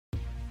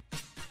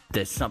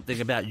There's something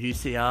about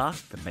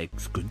UCR that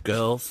makes good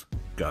girls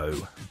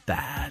go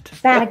bad.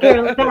 Bad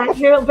girl, bad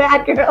girl,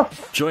 bad girl.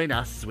 Join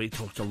us as we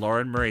talk to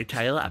Lauren Marie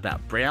Taylor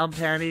about brown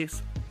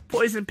panties,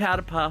 poison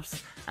powder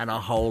puffs, and a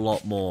whole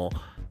lot more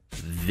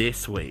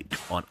this week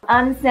on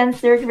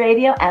Uncensored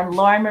Radio and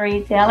Lauren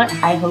Marie Taylor.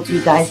 I hope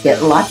you guys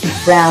get lots of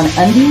brown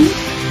undies.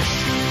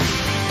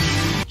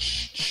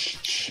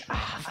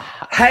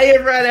 Hey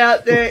everyone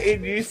out there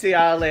in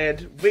UCR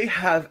land, we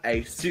have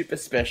a super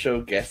special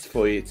guest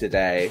for you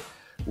today.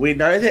 We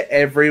know that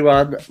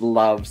everyone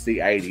loves the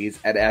 80s,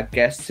 and our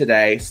guest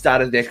today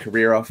started their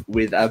career off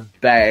with a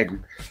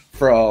bang,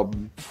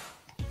 from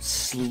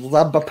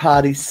slumber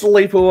party,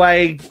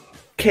 sleepaway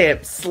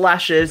camp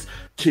slashes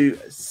to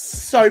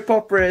soap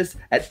operas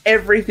and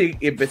everything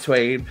in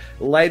between.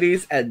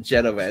 Ladies and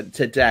gentlemen,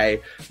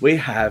 today we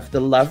have the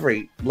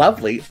lovely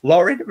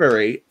Lauren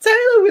Marie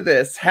Taylor with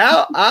us.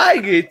 How are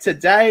you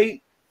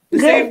today?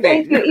 This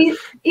evening? Thank you.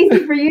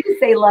 Easy for you to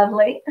say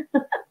lovely.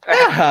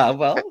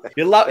 Well,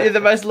 you're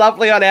the most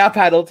lovely on our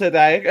panel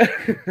today.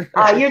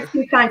 You're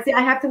too kind. See,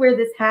 I have to wear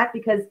this hat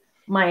because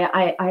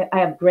I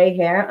have gray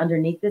hair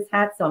underneath this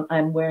hat, so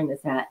I'm wearing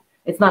this hat.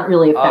 It's not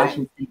really a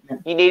fashion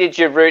statement. You needed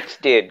your roots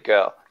did,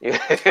 girl.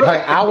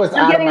 I was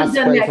out of my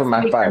space for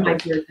my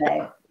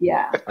birthday.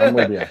 Yeah. I'm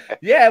with you.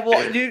 Yeah,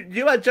 well,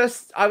 you are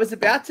just... I was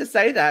about to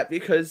say that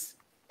because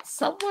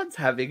someone's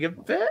having a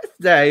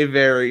birthday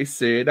very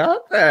soon,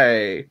 aren't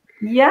they?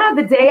 Yeah,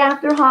 the day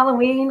after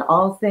Halloween,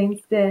 All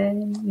Saints Day.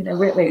 You know,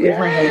 wait, where's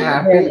my hair?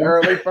 Happy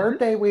early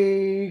birthday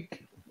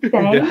week.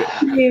 Thank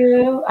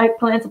you. I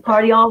plan to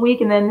party all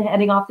week and then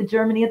heading off to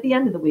Germany at the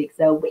end of the week.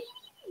 So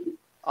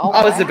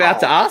I was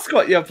about to ask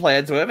what your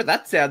plans were, but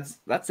that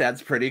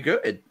sounds pretty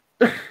good.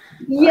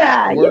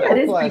 Yeah, it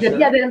is pretty good.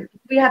 Yeah, then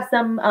we have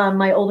some.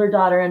 My older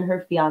daughter and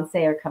her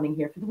fiance are coming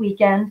here for the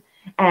weekend,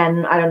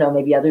 and I don't know,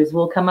 maybe others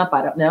will come up.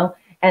 I don't know.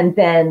 And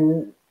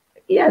then,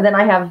 then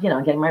I have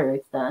getting my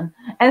roots done,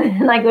 and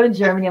then I go to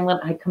Germany, and when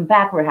I come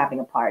back, we're having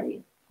a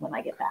party when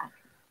I get back.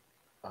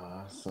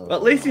 Awesome. Well,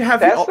 at least you have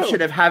the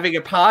option of having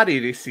a party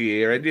this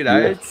year, and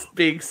it's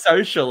being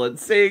social and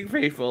seeing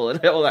people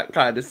and all that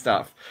kind of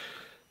stuff.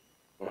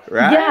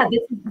 Right? Yeah,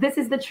 this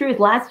is the truth.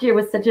 Last year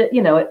was such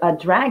a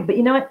drag, but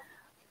you know what?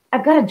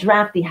 I've got a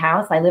drafty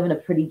house. I live in a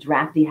pretty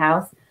drafty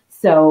house,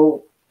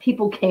 so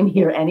people came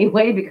here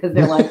anyway because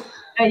they're like,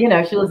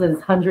 she lives in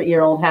this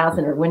 100-year-old house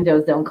and her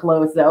windows don't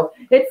close, so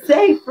it's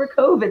safe for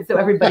COVID. So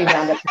everybody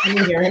wound up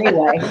coming here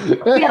anyway.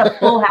 We had a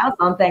full house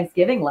on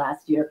Thanksgiving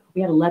last year.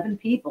 We had 11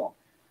 people,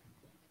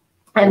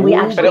 and we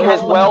actually. But it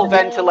was well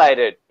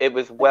ventilated. It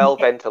was well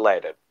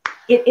ventilated.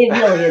 It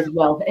really is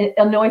well. It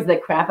annoys the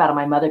crap out of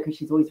my mother because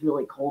she's always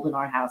really cold in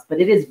our house, but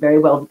it is very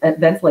well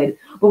ventilated.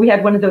 But we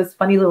had one of those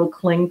funny little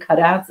cling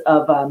cutouts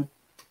of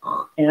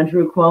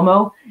Andrew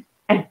Cuomo,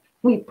 and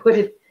we put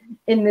it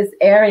in this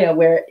area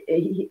where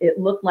it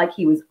looked like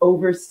he was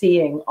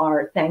overseeing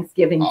our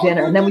Thanksgiving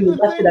dinner, and then we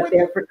left it up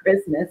there for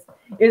Christmas.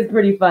 It was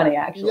pretty funny,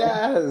 actually.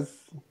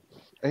 Yes.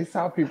 I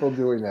saw people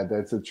doing that.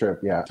 That's a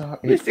trip, yeah.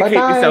 You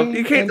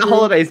keep the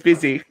holidays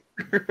busy.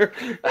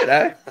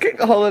 Keep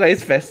the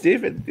holidays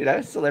festive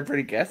and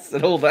celebrity guests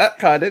and all that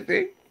kind of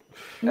thing.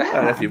 Yeah. I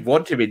don't know if you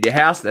want him in your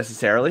house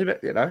necessarily,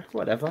 but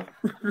whatever.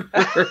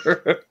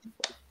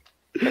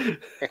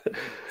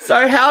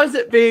 So how is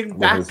it being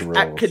back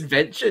at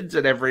conventions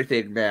and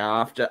everything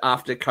now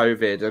after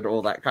COVID and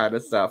all that kind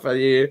of stuff? Are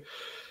you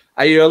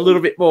a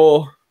little bit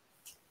more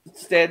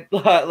step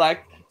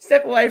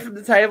away from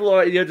the table,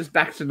 or you're just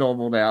back to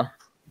normal now?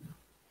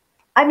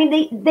 I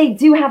mean, they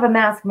do have a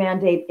mask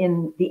mandate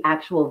in the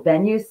actual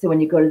venues. So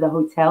when you go to the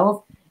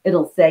hotels,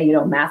 it'll say,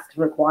 masks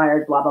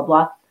required, blah, blah,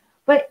 blah.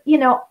 But,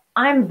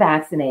 I'm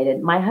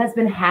vaccinated. My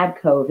husband had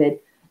COVID.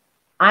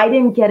 I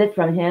didn't get it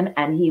from him,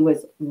 and he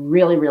was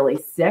really, really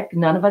sick.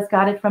 None of us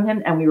got it from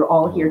him, and we were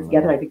all here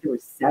together. I think there were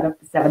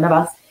seven of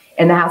us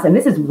in the house. And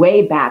this is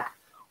way back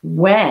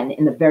when,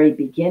 in the very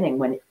beginning,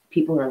 when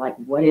people were like,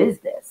 what is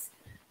this?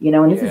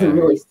 And this is a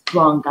really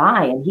strong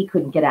guy, and he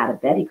couldn't get out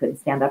of bed. He couldn't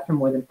stand up for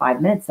more than 5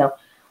 minutes. So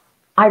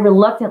I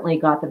reluctantly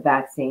got the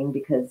vaccine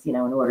because, in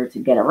order to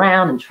get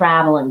around and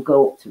travel and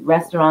go to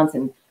restaurants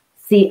and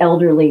see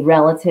elderly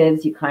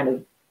relatives, you kind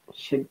of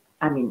should.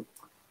 I mean,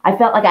 I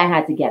felt like I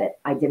had to get it.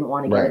 I didn't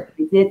want to get it.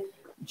 I did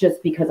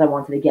just because I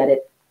wanted to get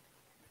it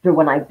for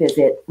when I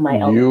visit my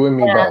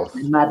elderly aunt,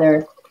 my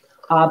mother.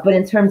 But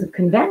in terms of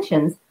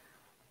conventions,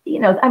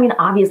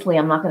 obviously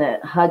I'm not going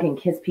to hug and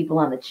kiss people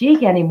on the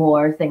cheek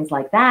anymore, things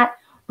like that.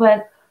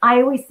 But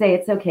I always say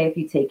it's okay if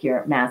you take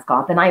your mask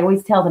off. And I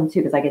always tell them,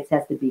 too, because I get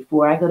tested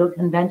before I go to a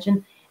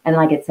convention, and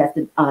I get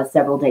tested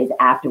several days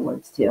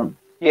afterwards, too.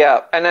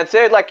 Yeah, and is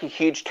there like a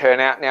huge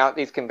turnout now at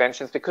these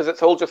conventions because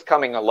it's all just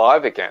coming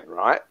alive again,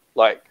 right?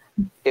 Like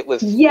it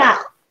was.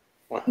 Yeah,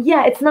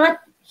 it's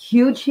not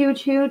huge.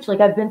 Like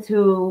I've been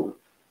to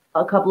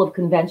a couple of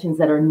conventions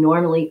that are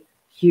normally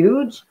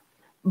huge.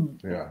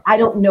 Yeah. I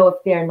don't know if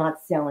they're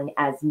not selling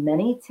as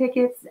many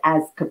tickets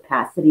as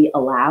capacity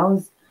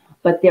allows,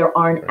 but there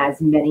aren't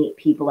as many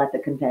people at the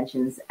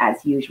conventions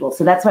as usual.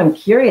 So that's why I'm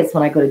curious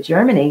when I go to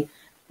Germany,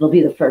 it'll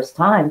be the first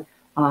time.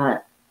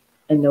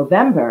 in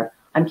November.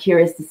 I'm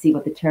curious to see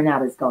what the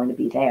turnout is going to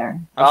be there.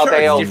 Oh, sure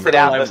they it's all different sit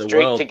out all in over the the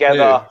street world,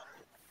 together. too.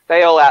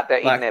 They all out there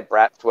eating Like- their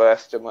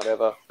bratwurst and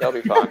whatever. They'll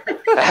be fine.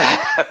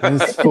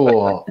 This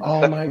fool.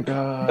 Oh my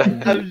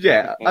god.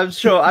 Yeah, I'm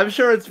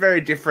sure it's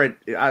very different.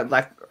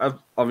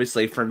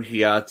 Obviously from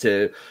here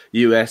to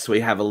US, we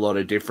have a lot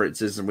of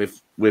differences, and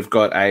we've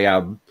got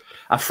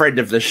a friend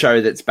of the show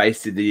that's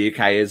based in the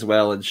UK as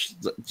well, and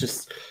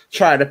just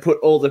trying to put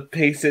all the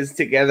pieces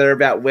together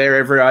about where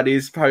everyone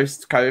is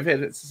post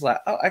COVID. It's just like,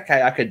 oh,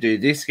 okay, I can do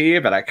this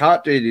here, but I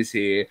can't do this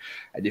here,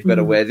 and you've got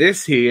to wear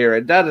this here,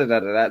 and da da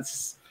da da.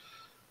 That's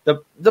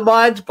the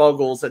mind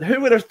boggles, and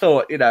who would have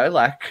thought,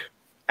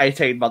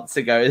 18 months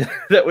ago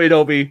that we'd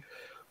all be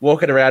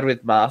walking around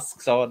with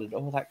masks on and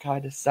all that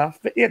kind of stuff.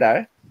 But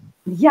Yeah,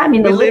 I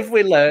mean, we live,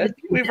 we learn,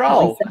 we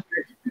roll.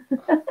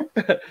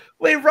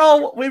 we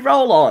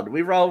roll on,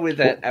 we roll with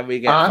it, and we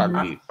get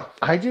funky.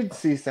 I did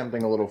see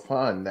something a little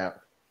fun that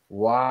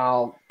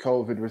while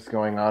COVID was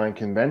going on and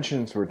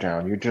conventions were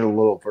down, you did a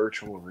little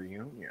virtual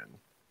reunion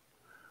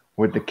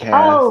with the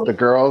cast, the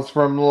girls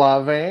from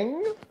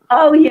Loving.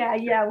 Oh,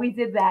 yeah, we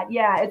did that.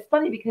 Yeah, it's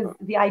funny because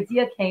the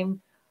idea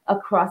came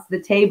across the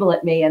table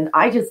at me and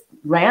I just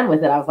ran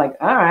with it. I was like,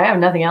 all right, I have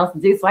nothing else to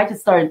do. So I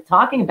just started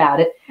talking about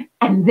it.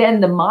 And then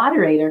the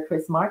moderator,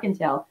 Chris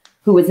Markentel,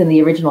 who was in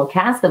the original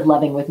cast of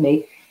Loving with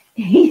me,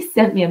 he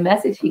sent me a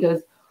message. He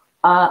goes,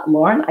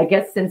 Lauren, I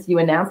guess since you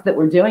announced that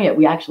we're doing it,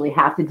 we actually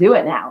have to do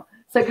it now.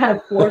 So it kind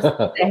of forced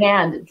the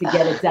hand to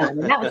get it done.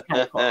 And that was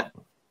kind of cool.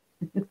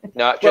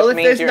 No, it just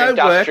means you're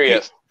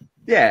industrious.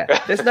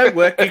 There's no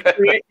work. You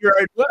create your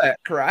own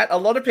work, right? A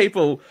lot of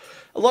people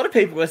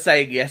are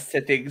saying yes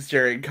to things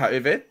during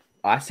COVID.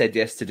 I said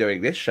yes to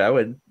doing this show,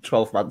 and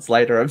 12 months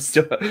later, I'm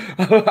still.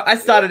 I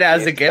started out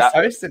as a guest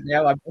host, and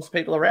now I boss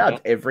people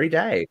around every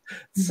day.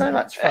 It's so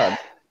much fun.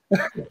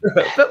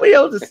 But we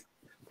all just,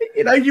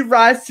 you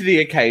rise to the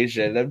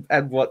occasion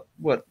and what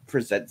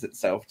presents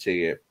itself to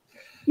you.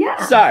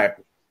 Yeah. So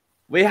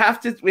we have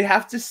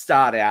to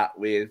start out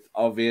with,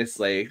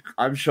 obviously,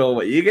 I'm sure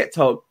what you get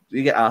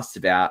asked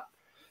about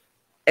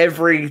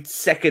every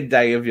second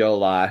day of your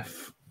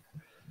life.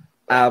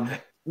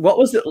 What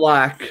was it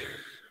like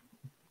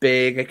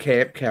being a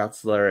camp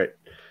counselor at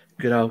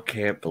good old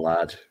Camp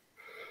Blood?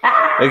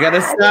 We're going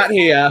to start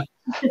here.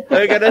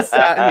 We're going to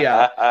start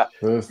here.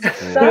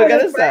 We're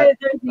going to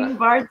start.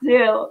 Part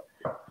two.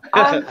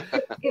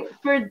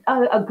 For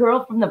a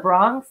girl from the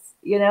Bronx,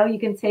 you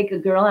can take a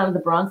girl out of the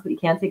Bronx, but you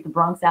can't take the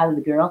Bronx out of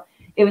the girl.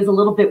 It was a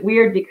little bit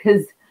weird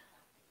because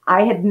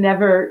I had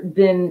never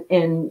been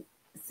in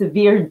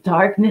severe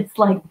darkness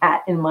like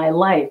that in my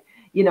life.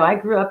 I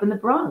grew up in the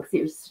Bronx.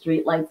 There's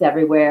street lights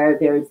everywhere.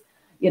 There's,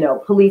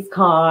 police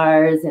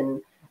cars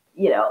and,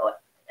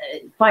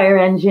 fire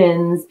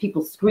engines,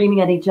 people screaming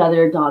at each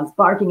other, dogs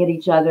barking at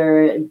each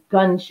other,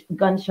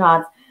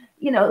 gunshots,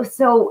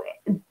 so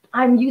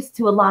I'm used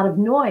to a lot of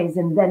noise.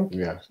 And then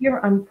here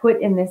I'm put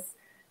in this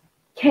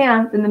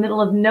camp in the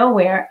middle of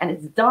nowhere and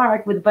it's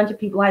dark with a bunch of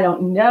people I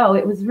don't know.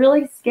 It was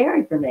really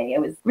scary for me.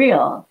 It was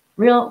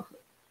real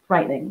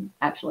frightening,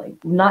 actually.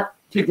 Not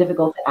too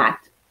difficult to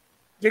act.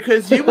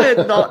 Because you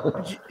were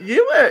not,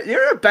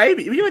 you're a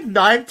baby. You were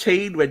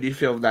 19 when you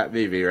filmed that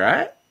movie,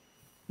 right?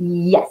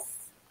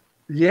 Yes.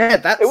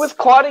 Yeah, it was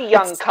quite a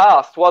young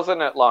cast,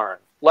 wasn't it, Lauren?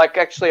 Like,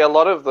 actually, a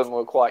lot of them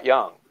were quite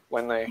young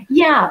when they.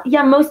 Yeah.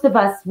 Most of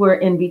us were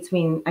in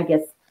between. I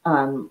guess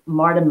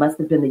Marta must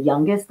have been the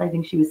youngest. I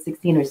think she was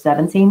 16 or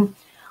 17.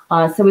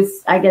 So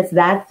it's, I guess,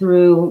 that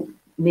through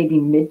maybe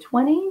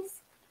mid-20s.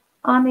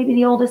 Maybe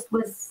the oldest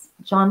was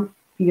John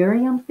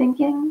Fury, I'm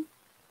thinking.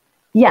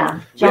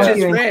 Yeah. Which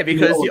is rare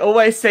because you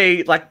always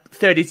see like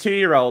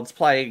 32-year-olds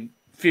playing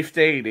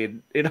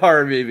 15 in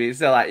horror movies.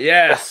 They're like,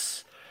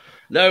 yes,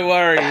 no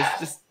worries,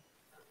 just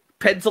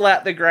pencil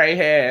out the grey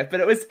hair. But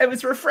it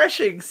was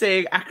refreshing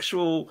seeing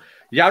actual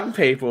young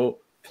people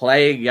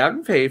playing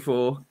young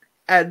people.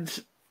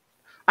 And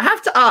I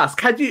have to ask,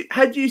 had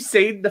you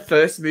seen the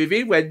first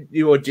movie when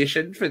you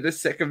auditioned for the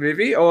second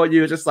movie, or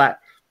you were just like,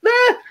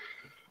 nah,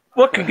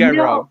 what could go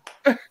wrong?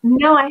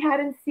 No, I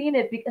hadn't seen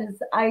it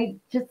because I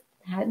just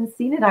hadn't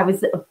seen it. I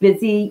was a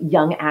busy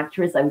young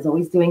actress. I was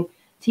always doing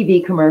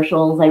TV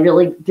commercials. I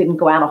really didn't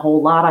go out a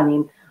whole lot. I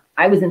mean,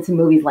 I was into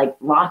movies like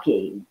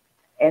Rocky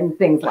and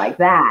things like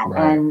that.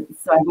 Right. And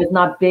so I was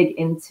not big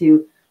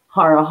into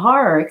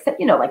horror,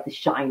 except, like The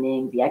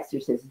Shining, The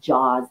Exorcist,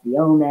 Jaws, The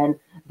Omen,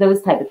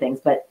 those type of things.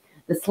 But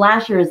the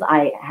slashers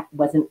I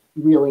wasn't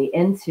really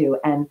into.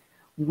 And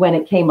when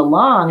it came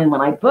along and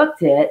when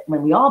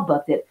we all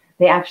booked it,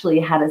 they actually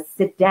had us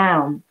sit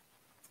down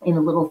in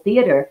a little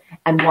theater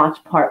and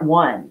watch part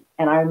one.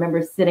 And I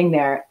remember sitting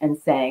there and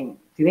saying,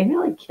 do they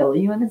really kill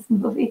you in this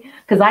movie?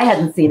 Because I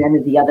hadn't seen any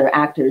of the other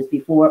actors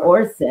before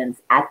or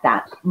since at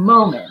that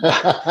moment.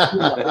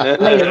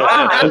 Later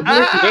on, you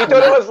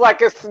thought it was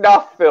like a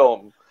snuff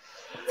film.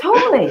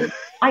 Totally.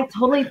 I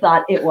totally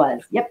thought it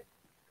was. Yep.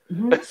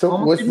 Mm-hmm. So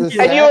what's this?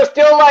 And you were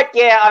still like,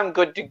 yeah, I'm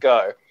good to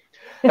go.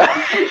 No,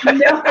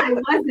 I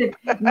wasn't.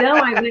 No,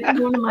 I went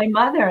home to my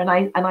mother and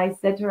I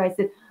said to her, I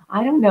said,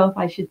 I don't know if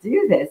I should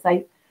do this.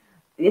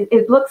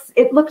 it looks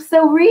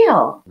so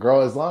real.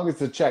 Girl, as long as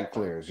the check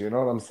clears, you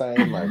know what I'm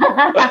saying? Like,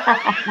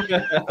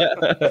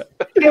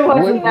 it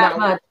wasn't that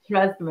much,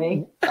 trust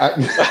me.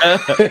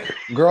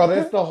 Girl,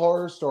 that's the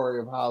horror story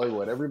of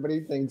Hollywood.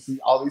 Everybody thinks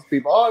all these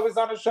people, oh, I was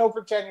on a show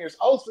for 10 years.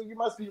 Oh, so you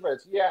must be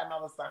rich. Yeah,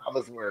 no, that's not how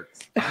this works.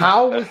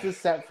 How was the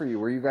set for you?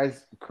 Were you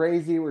guys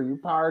crazy? Were you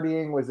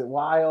partying? Was it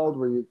wild?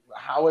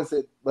 How was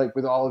it like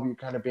with all of you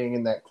kind of being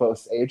in that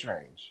close age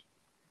range?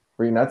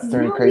 Were you nuts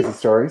during crazy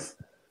stories?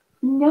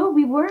 No,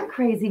 we weren't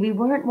crazy. We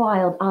weren't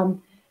wild.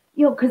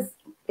 Because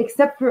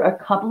except for a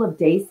couple of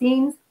day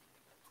scenes,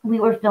 we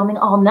were filming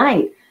all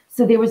night.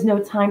 So there was no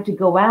time to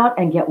go out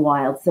and get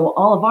wild. So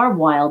all of our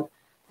wild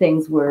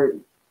things were,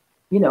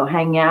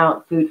 hanging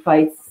out, food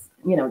fights,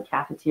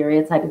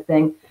 cafeteria type of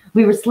thing.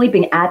 We were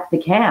sleeping at the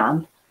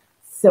camp.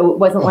 So it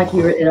wasn't like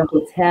we were in a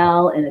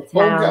hotel in a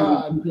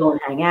town. We could go and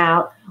hang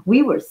out.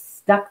 We were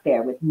stuck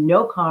there with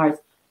no cars,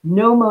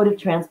 no mode of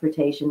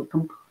transportation,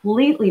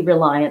 completely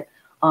reliant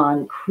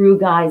on crew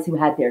guys who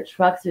had their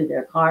trucks or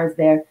their cars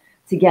there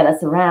to get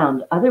us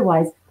around.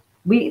 Otherwise,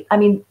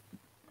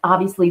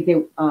 obviously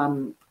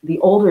the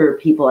older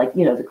people, like,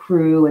 the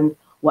crew and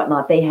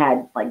whatnot, they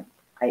had, like,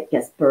 I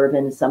guess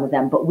bourbon, some of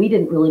them, but we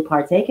didn't really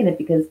partake in it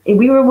because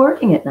we were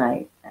working at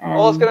night. And,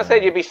 well, I was going to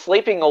say you'd be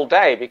sleeping all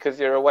day because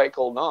you're awake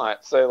all night.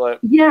 So, like,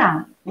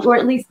 yeah, or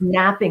at least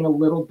napping a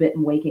little bit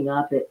and waking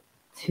up at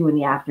 2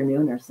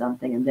 p.m. or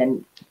something, and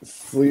then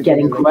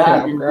getting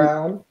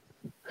grabbed.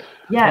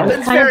 Yeah,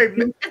 it's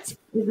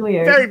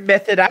weird. Very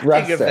method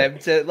acting of them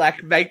to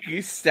like make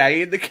you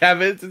stay in the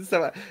cabins and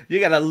stuff.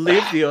 You're gonna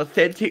live the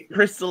authentic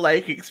Crystal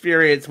Lake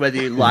experience,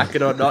 whether you like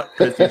it or not,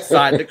 because you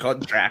signed the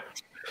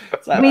contract.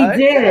 So, we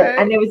did,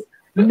 and there was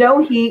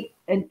no heat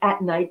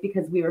at night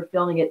because we were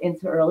filming it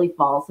into early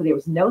fall, so there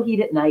was no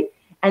heat at night.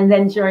 And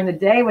then during the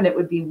day when it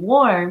would be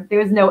warm, there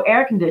was no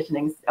air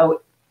conditioning.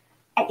 So,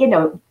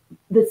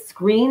 the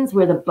screens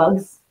where the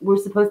bugs were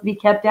supposed to be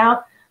kept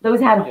out, those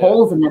had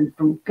holes in them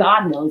from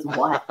God knows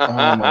what. Oh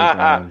my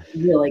God.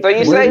 Really so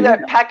you say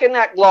that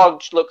Packanack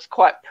Lodge looks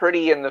quite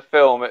pretty in the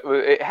film.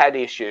 It had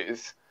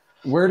issues.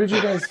 Where did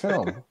you guys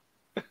film?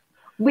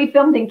 We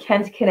filmed in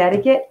Kent,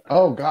 Connecticut.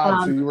 Oh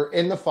God! So you were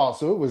in the fall,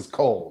 so it was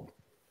cold.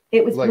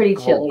 It was like pretty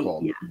chilly.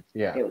 Cold.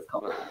 Yeah. It was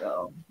cold.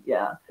 So,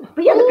 yeah.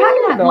 But yeah, the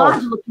Packanack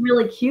Lodge looked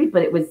really cute,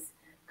 but it was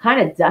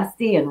kind of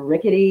dusty and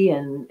rickety,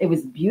 and it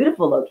was a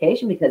beautiful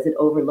location because it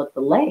overlooked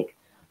the lake.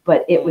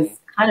 But it was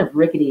kind of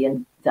rickety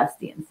and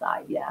dusty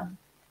inside, yeah.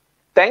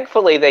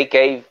 Thankfully, they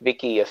gave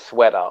Vicky a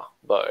sweater,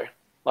 though.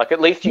 Like,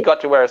 at least you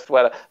got to wear a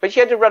sweater. But she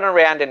had to run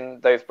around in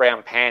those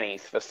brown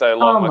panties for so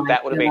long. Like,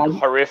 that would have been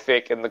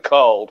horrific in the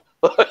cold.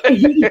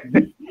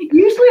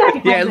 Usually I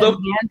can have them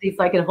handy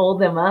so I can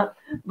hold them up,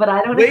 but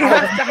I don't know. We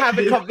have to have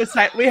a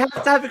conversation. We have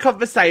to have a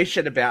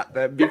conversation about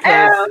them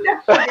because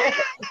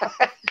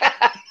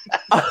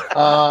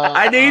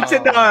I need to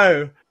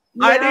know.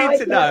 I need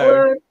to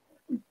know.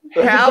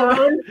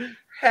 How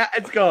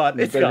it's gone.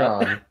 It's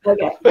gone.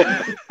 Okay.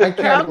 I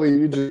can't believe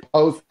you just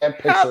post that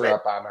picture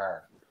up on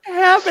her.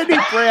 How many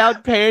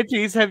brown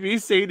panties have you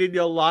seen in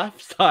your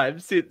lifetime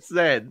since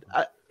then?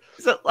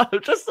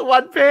 Just the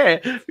one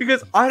pair,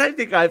 because I don't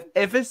think I've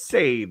ever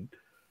seen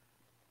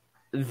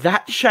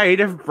that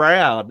shade of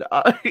brown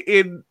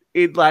in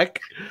like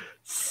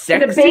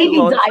sexy in a baby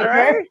lingerie.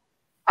 Diaper.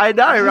 I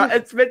know, right?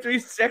 It's meant to be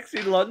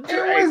sexy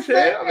lingerie. It was the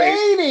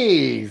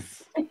 80s.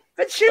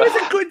 But she was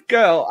a good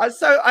girl.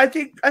 So I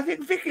think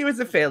Vicky was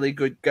a fairly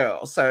good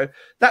girl. So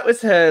that was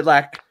her,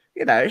 like,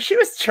 she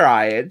was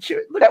trying.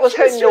 That was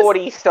her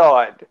naughty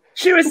side.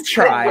 She was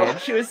trying.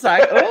 She was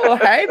like, "Oh,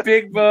 hey,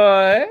 big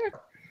boy,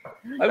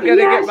 I'm gonna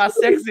get my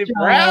sexy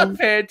brown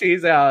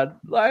panties on."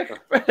 Like,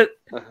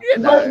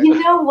 Well,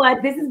 you know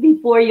what? This is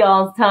before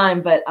y'all's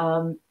time, but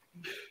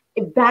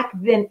back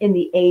then in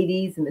the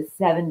 80s and the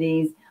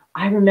 70s,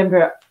 I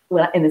remember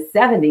in the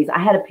 70s, I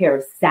had a pair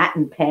of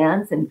satin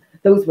pants, and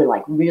those were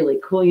like really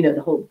cool. The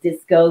whole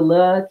disco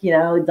look.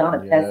 Donna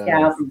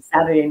Pescow from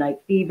Saturday Night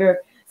Fever.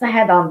 So I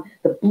had on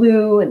the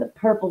blue and the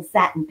purple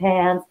satin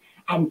pants,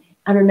 and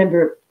I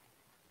remember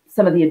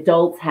some of the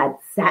adults had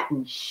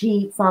satin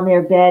sheets on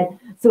their bed.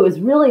 So it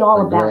was really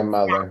all about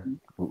grandmother satin.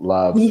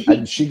 Love.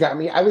 She got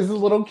me. I was a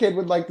little kid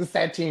with like the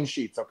sateen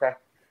sheets. Okay.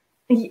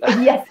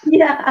 Yes,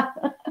 yeah.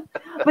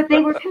 But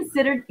they were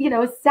considered,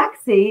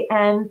 sexy,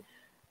 and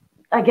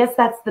I guess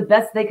that's the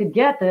best they could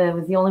get. It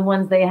was the only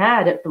ones they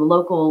had at the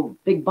local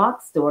big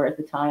box store at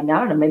the time. I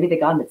don't know. Maybe they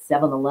got them at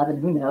 7-Eleven.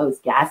 Who knows?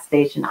 Gas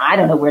station. I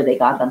don't know where they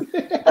got them.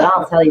 But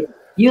I'll tell you,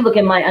 you look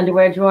in my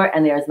underwear drawer,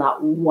 and there's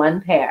not one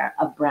pair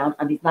of brown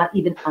undies, not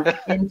even a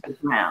hint of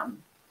brown.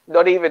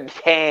 Not even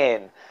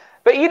tan.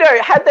 But,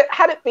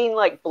 had it been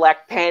like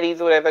black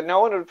panties or whatever, no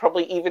one would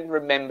probably even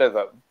remember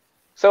them.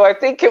 So I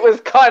think it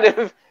was kind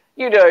of,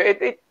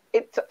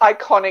 it's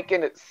iconic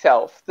in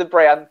itself, the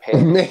brown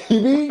panties.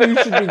 Maybe you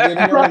should be getting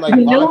on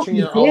launching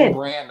your own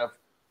brand of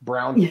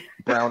brown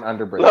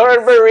underwear.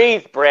 Lauren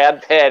Marie's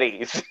brown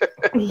panties.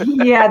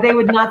 Yeah, they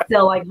would not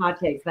sell like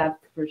hotcakes, that's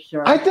for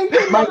sure. I think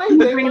they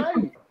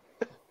might.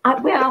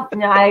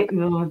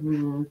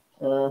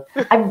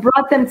 I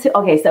brought them to.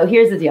 Okay, so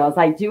here's the deal: is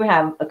I do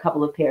have a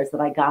couple of pairs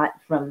that I got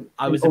from.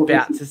 I was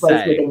about to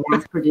where say they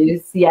mass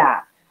produce,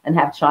 yeah, and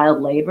have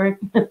child labor.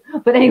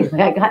 But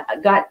anyway, I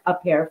got a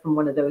pair from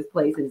one of those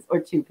places, or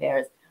two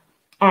pairs,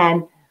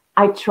 and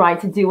I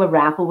tried to do a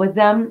raffle with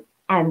them,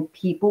 and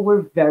people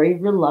were very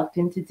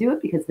reluctant to do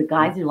it because the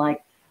guys are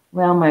like,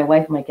 "Well, my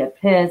wife might get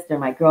pissed, or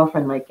my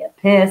girlfriend might get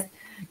pissed."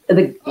 And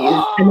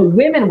the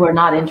women were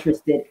not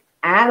interested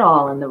at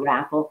all in the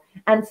raffle.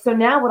 And so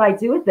now what I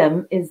do with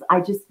them is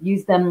I just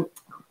use them.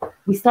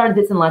 We started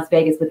this in Las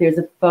Vegas, but there's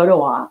a photo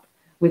op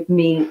with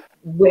me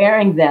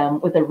wearing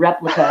them with a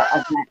replica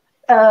of that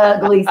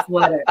ugly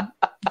sweater.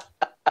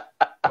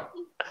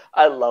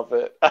 I love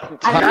it.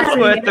 that's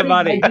worth the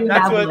money.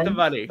 That's worth the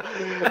money.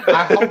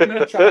 I hope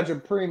you charge a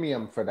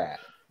premium for that.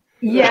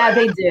 Yeah,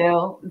 they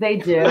do. They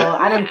do.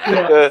 I don't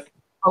feel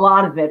a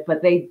lot of it,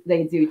 but they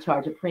do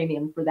charge a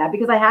premium for that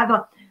because I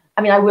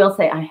will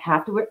say I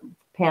have to wear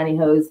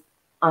pantyhose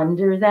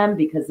under them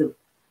because of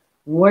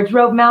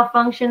wardrobe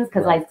malfunctions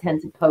because I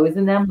tend to pose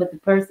in them with the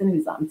person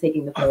who's I'm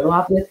taking the photo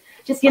off with,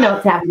 just, to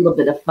have a little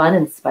bit of fun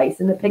and spice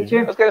in the picture.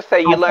 I was going to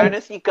say, you learn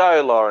as you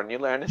go, Lauren. You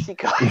learn as you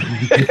go.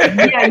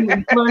 Yeah,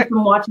 you learn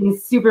from watching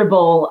Super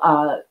Bowl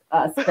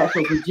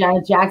specials with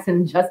Janet Jackson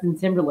and Justin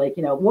Timberlake,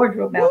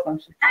 wardrobe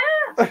malfunction.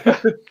 I'm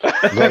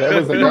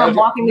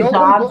walking the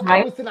dogs,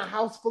 right? I was in a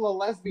house full of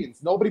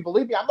lesbians. Nobody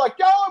believed me. I'm like,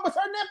 yo, it was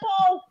her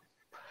nipple.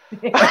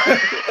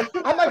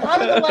 I'm like, how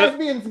did the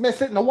lesbians miss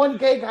it? And the one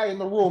gay guy in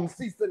the room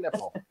sees the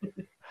nipple.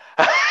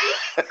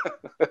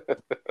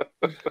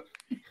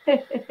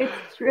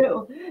 It's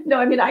true. No,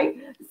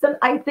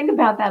 I think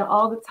about that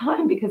all the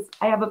time because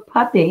I have a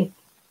puppy,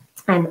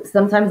 and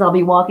sometimes I'll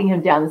be walking him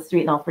down the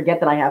street and I'll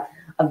forget that I have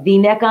a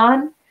V-neck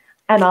on,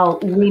 and I'll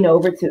lean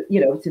over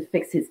to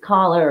fix his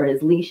collar or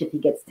his leash if he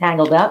gets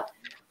tangled up.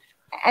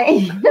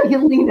 And you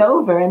lean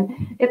over,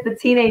 and if the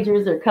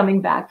teenagers are coming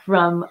back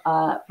from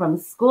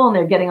school and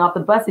they're getting off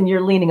the bus and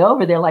you're leaning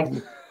over, they're like,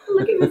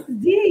 "Look at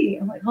Mrs. D."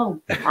 I'm like, "Oh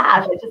gosh,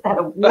 I just had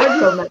a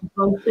wardrobe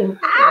malfunction."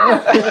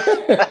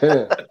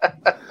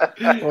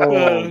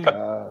 Oh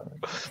God!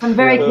 I'm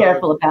very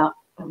careful about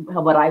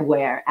what I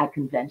wear at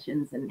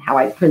conventions and how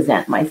I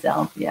present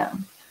myself. Yeah.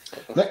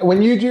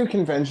 When you do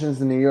conventions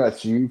in the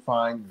U.S., do you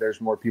find there's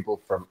more people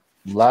from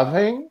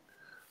Loving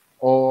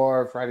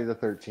or Friday the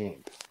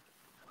 13th?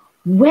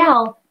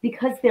 Well,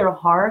 because they're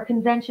horror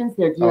conventions,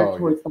 they're geared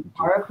towards the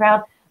horror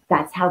crowd.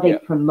 That's how they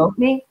promote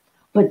me.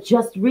 But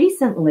just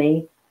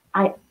recently,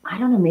 I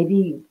don't know,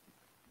 maybe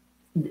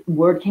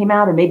word came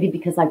out, or maybe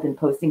because I've been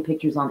posting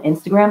pictures on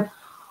Instagram,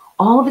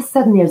 all of a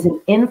sudden there's an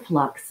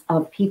influx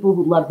of people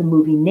who love the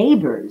movie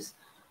Neighbors.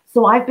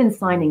 So I've been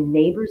signing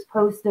Neighbors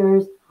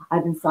posters.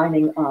 I've been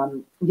signing,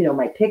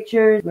 my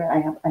pictures. Where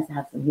I have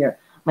some here.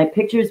 My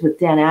pictures with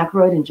Dan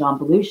Aykroyd and John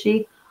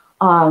Belushi.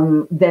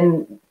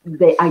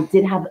 I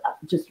did have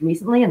just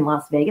recently in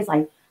Las Vegas,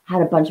 I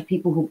had a bunch of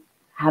people who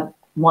have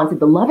wanted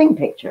the Loving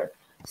picture.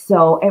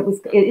 So it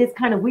is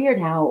kind of weird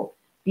how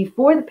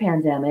before the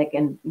pandemic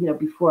and,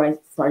 before I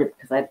started,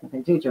 because I had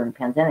nothing to do during the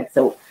pandemic.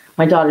 So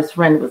my daughter's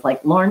friend was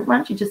like, "Lauren, why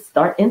don't you just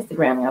start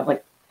Instagramming?" I was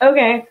like,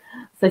 okay.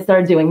 So I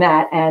started doing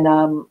that. And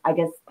I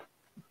guess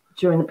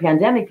during the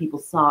pandemic, people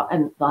saw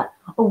and thought,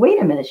 "Oh, wait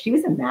a minute, she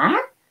was in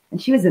that?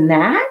 And she was in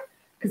that?"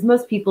 Because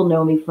most people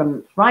know me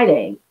from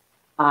Friday.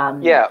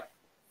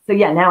 So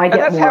now I get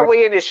and that's more. how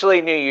we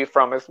initially knew you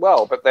from as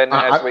well. But then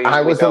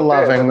I was a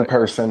Loving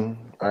person.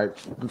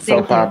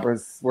 Soap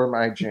operas were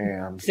my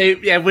jam. See,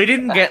 we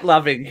didn't get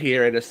Loving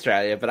here in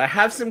Australia, but I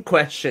have some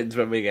questions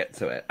when we get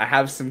to it. I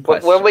have some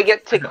questions. When we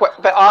get to,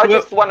 but I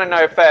just want to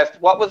know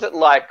first, what was it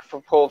like for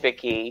poor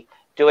Vicky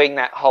doing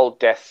that whole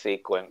death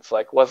sequence?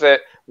 Like, was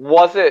it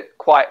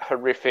quite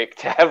horrific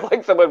to have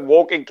like someone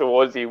walking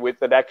towards you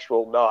with an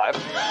actual knife?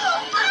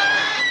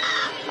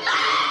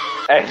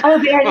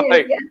 Oh, there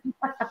it is.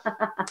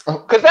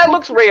 Because that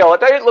looks real.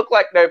 It don't look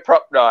like no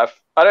prop knife.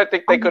 I don't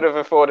think they could have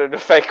afforded a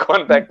fake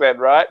one back then,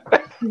 right?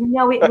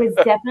 No, it was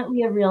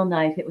definitely a real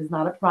knife. It was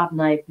not a prop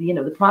knife.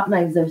 The prop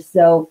knives are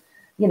so,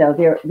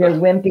 they're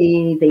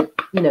wimpy.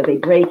 They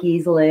break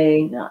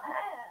easily.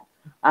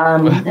 Oh,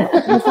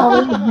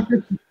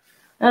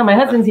 my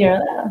husband's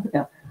here.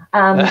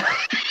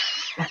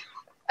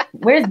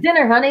 Where's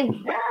dinner,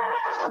 honey?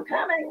 I'm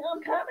coming.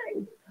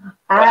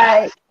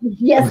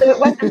 So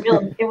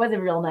it wasn't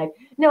a real knife.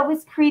 No, it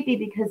was creepy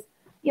because,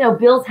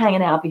 Bill's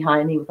hanging out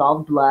behind me with all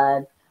the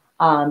blood.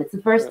 It's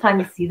the first time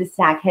you see the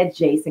sackhead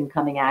Jason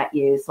coming at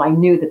you. So I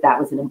knew that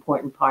was an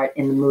important part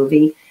in the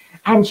movie.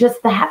 And just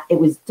it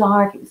was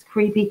dark, it was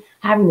creepy,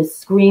 having to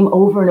scream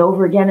over and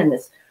over again. And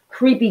this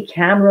creepy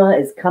camera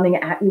is coming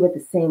at you at the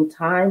same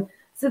time.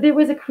 So there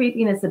was a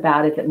creepiness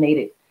about it that made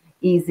it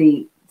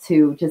easy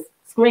to just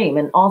scream.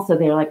 And also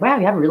they're like, "Wow,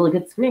 you have a really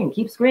good scream.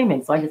 Keep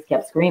screaming." So I just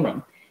kept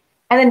screaming.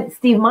 And then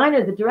Steve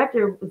Miner, the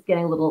director, was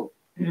getting a little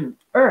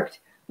irked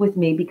with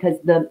me because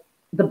the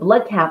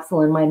blood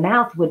capsule in my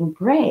mouth wouldn't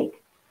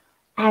break.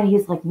 And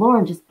he's like,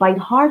 "Lauren, just bite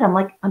hard." I'm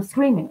like, "I'm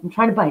screaming. I'm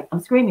trying to bite. I'm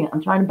screaming.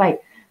 I'm trying to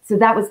bite." So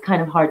that was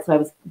kind of hard. So I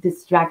was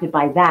distracted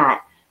by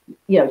that.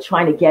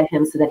 trying to get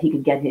him so that he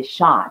could get his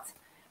shot.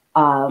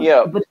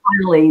 Yeah. But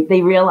finally,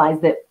 they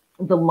realized that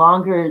the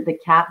longer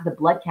the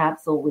blood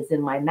capsule was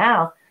in my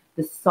mouth,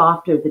 the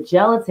softer the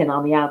gelatin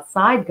on the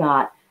outside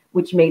got,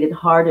 which made it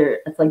harder.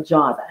 It's like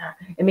Jaws.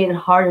 It made it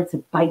harder to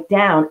bite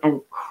down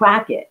and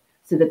crack it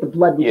so that the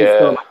blood would just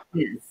go like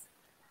this.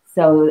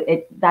 So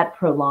that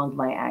prolonged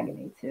my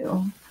agony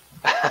too.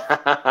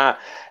 I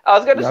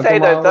was going to say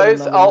though,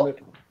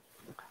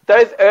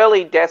 those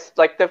early deaths,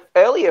 like the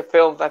earlier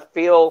films, I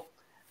feel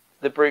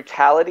the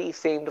brutality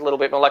seemed a little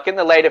bit more like in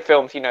the later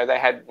films, they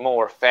had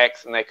more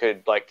effects and they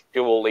could like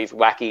do all these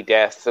wacky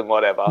deaths and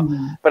whatever.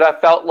 Mm-hmm. But I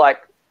felt like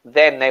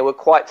then they were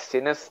quite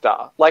sinister.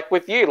 Like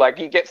with you, like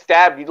you get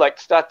stabbed, you like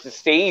start to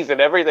seize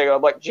and everything.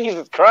 I'm like,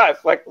 Jesus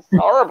Christ, like it's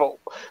horrible.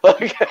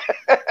 Like,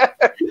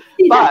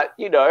 but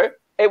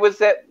it was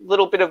that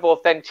little bit of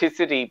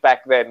authenticity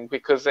back then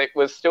because it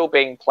was still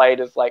being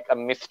played as like a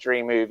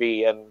mystery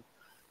movie and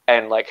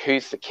like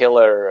who's the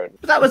killer and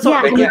but that was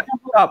it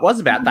was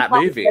about that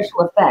movie.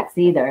 Special effects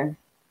either.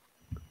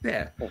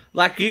 Yeah,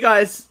 like you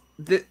guys,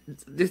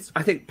 this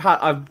I think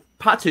part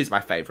 2 is my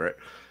favorite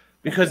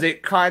because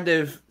it kind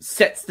of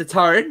sets the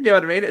tone. You know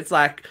what I mean? It's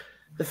like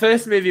the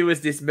first movie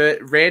was this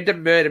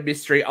random murder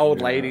mystery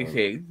old lady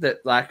thing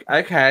that like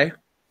okay.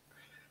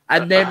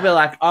 And then we're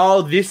like,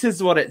 oh, this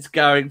is what it's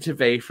going to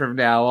be from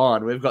now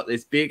on. We've got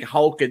this big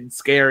hulking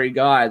scary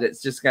guy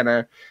that's just going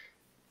to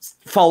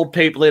fold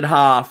people in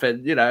half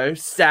and,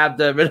 stab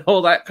them and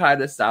all that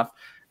kind of stuff.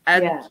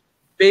 And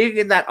being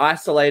in that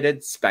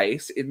isolated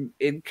space in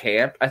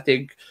camp, I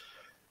think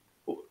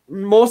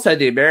more so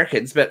the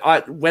Americans, but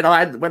when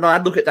I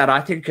look at that,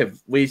 I think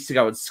of we used to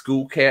go on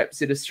school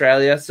camps in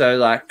Australia. So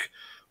like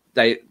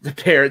the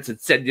parents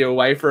would send you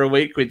away for a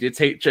week with your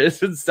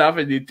teachers and stuff,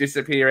 and you'd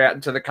disappear out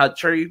into the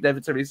country, never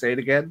to be seen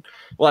again.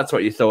 Well, that's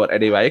what you thought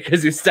anyway,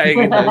 because you're staying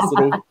in those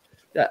little.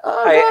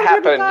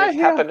 It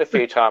happened a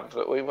few times,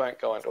 but we won't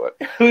go into it.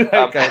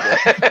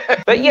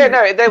 But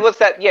there was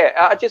that. Yeah,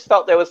 I just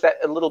felt there was that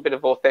a little bit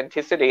of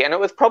authenticity, and it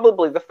was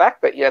probably the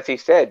fact that, as he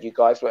said, you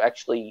guys were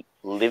actually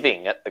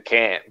living at the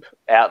camp,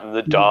 out in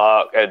the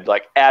dark, and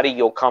like out of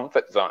your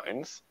comfort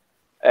zones,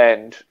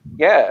 and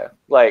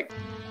like.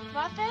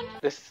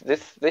 This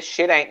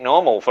shit ain't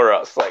normal for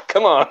us. Like,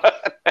 come on.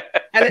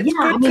 And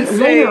it's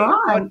later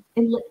on,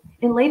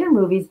 in later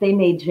movies, they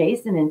made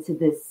Jason into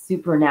this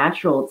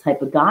supernatural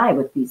type of guy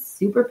with these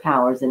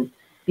superpowers and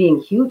being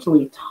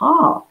hugely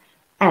tall.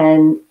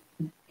 And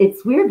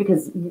it's weird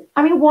because,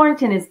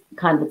 Warrington is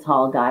kind of a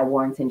tall guy,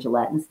 Warrington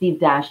Gillette, and Steve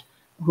Dash,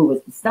 who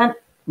was the stunt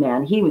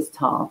man, he was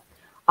tall.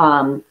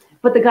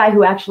 But the guy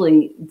who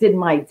actually did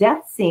my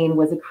death scene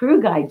was a crew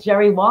guy,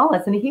 Jerry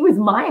Wallace, and he was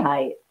my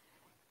height.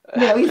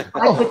 He's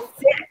 5'6",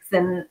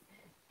 and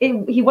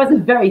he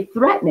wasn't very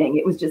threatening.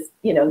 It was just,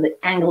 the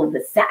angle of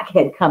the sack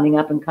head coming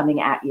up and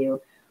coming at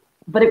you.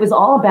 But it was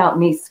all about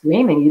me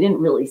screaming. You didn't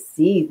really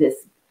see this,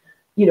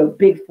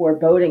 big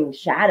foreboding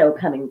shadow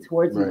coming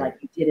towards you like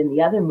you did in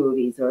the other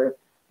movies or,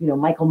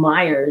 Michael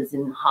Myers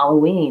in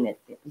Halloween.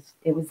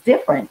 It was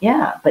different,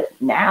 yeah. But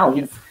now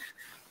he's,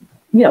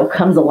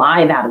 comes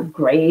alive out of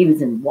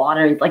graves and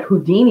water. He's like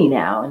Houdini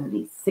now, and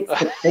he's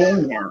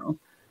 6'4" now.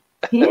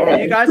 Yeah.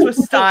 You guys were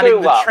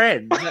starting the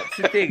trend. That's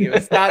the thing. You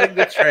were starting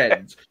the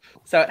trend.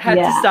 So it had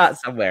to start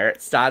somewhere.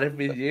 It started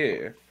with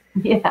you.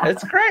 Yeah.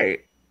 It's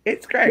great.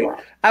 It's great.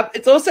 Yeah.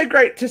 It's also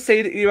great to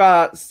see that you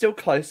are still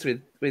close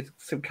with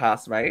some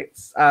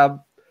castmates.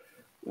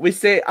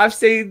 I've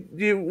seen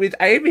you with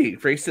Amy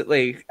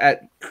recently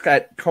at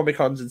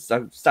Comic-Cons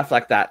and stuff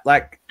like that.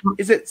 Like,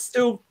 is it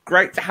still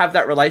great to have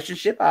that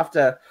relationship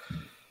after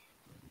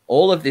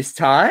all of this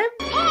time?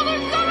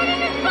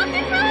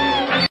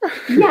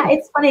 Yeah,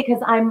 it's funny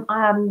because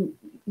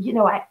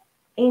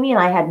Amy and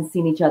I hadn't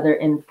seen each other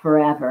in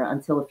forever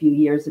until a few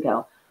years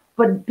ago.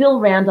 But Bill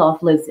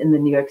Randolph lives in the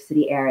New York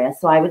City area,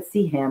 so I would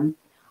see him.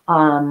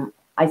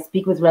 I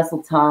speak with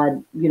Russell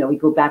Todd. We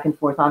go back and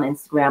forth on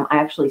Instagram. I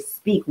actually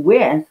speak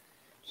with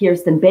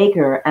Kirsten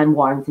Baker and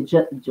Warrington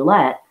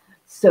Gillette.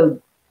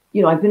 So,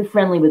 I've been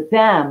friendly with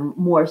them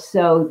more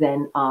so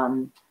than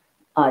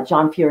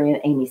John Fury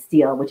and Amy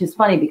Steele, which is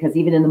funny because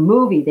even in the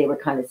movie, they were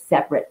kind of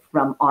separate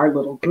from our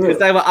little group. Because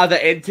they were other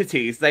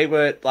entities. They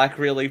weren't like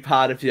really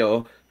part of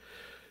your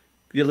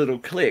little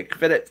clique.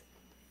 But it's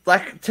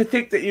like to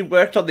think that you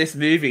worked on this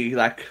movie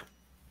like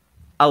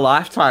a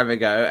lifetime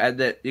ago and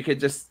that you could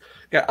just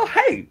go, oh,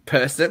 hey,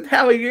 person,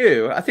 how are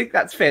you? I think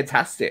that's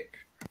fantastic.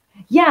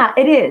 Yeah,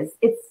 it is.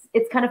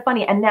 It's kind of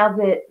funny. And now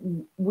that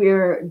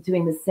we're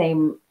doing the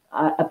same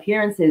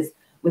appearances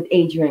with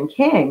Adrienne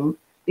King,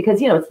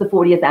 because, it's the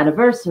 40th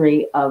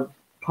anniversary of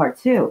part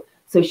 2.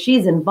 So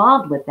she's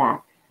involved with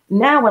that.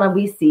 Now when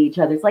we see each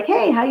other, it's like,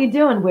 hey, how you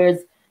doing?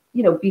 Whereas,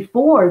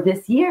 before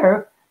this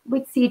year,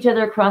 we'd see each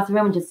other across the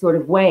room and just sort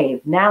of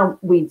wave. Now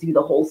we do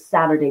the whole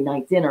Saturday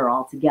night dinner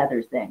all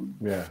together thing.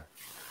 Yeah.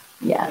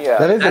 Yeah.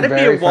 That'd be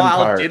a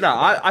wild dinner.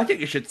 I think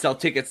you should sell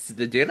tickets to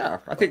the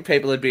dinner. I think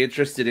people would be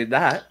interested in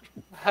that.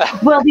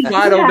 Well,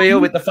 final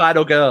meal with the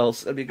final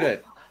girls. That'd be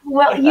good.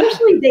 Well,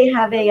 usually they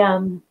have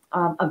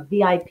a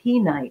VIP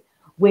night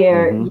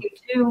where you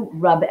do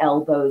rub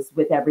elbows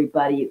with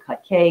everybody. You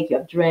cut cake, you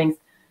have drinks.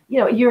 You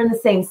know, you're in the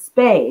same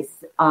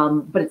space,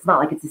 but it's not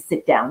like it's a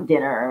sit-down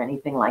dinner or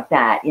anything like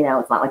that. You know,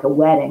 it's not like a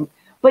wedding.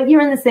 But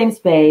you're in the same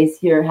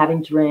space. You're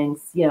having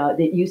drinks. You know,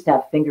 they used to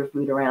have finger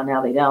food around.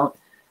 Now they don't.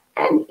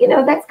 And, you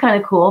know, that's kind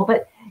of cool.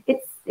 But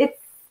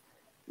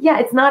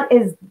it's not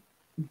as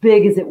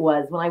big as it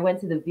was. When I went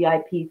to the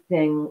VIP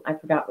thing, I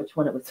forgot which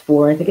one it was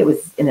for. I think it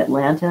was in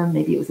Atlanta.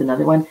 Maybe it was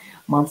another one,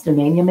 Monster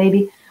Mania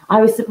maybe. I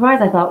was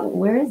surprised. I thought,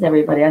 where is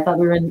everybody? I thought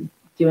we were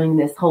doing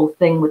this whole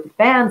thing with the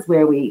fans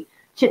where we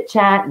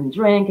chit-chat and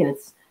drink, and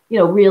it's, you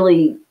know,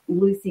 really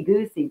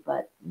loosey-goosey,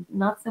 but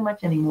not so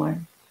much anymore.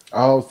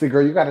 Oh, see,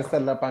 girl, you got to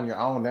set it up on your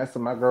own. That's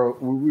what my girl,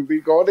 we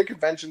go to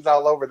conventions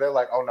all over. They're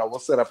like, oh, no, we'll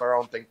set up our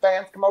own thing.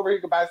 Fans, come over here,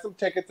 you can buy some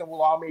tickets, and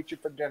we'll all meet you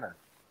for dinner.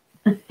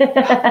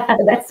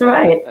 That's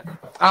right.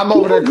 I'm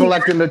over there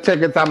collecting the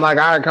tickets. I'm like,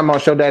 all right, come on,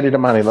 show daddy the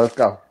money. Let's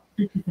go.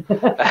 You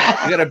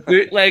got to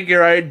bootleg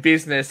your own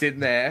business in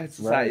there.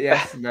 It's Right. like,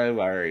 yes, no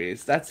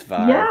worries. That's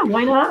fine. Yeah,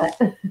 why not?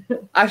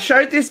 I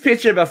showed this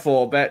picture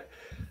before, but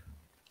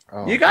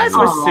you guys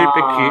were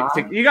super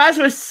cute. You guys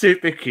were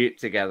super cute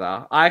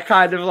together. I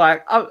kind of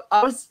like,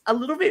 I was a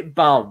little bit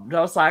bummed. I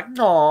was like,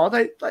 no,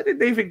 they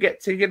didn't even get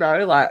to, you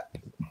know, like.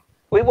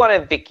 We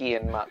wanted Vicky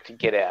and Mark to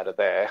get out of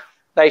there.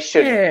 They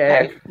should.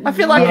 Yeah. I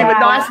feel like you were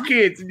nice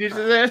kids and you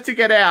deserve to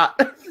get out.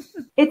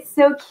 It's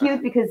so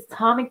cute because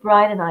Tom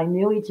McBride and I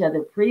knew each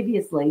other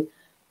previously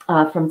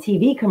from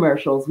TV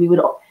commercials. We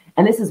would,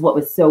 and this is what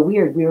was so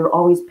weird. We were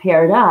always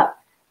paired up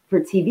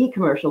for TV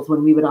commercials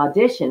when we would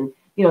audition.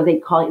 You know,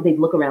 they'd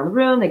look around the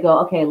room. They go,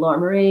 okay, Laura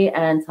Marie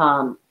and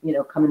Tom, you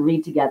know, come and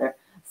read together.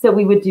 So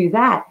we would do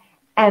that.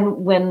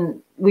 And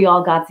when we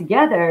all got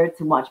together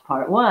to watch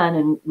part one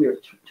and we were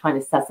trying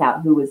to suss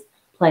out who was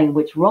playing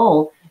which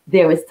role,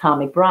 there was Tom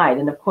McBride.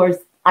 And of course,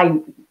 I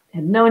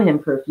had known him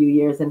for a few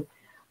years and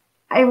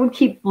I would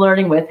keep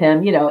flirting with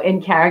him, you know,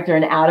 in character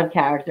and out of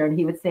character. And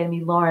he would say to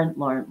me, Lauren,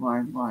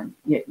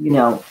 you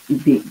know,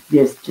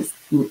 there's just,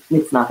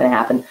 it's not going to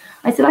happen.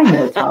 I said, I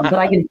know, Tom, but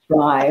I can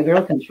try. A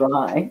girl can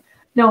try.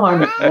 No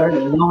harm in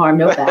flirting. No harm,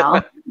 no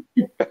foul.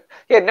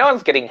 Yeah, no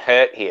one's getting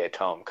hurt here,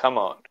 Tom. Come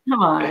on.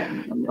 Come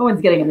on. No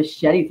one's getting a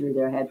machete through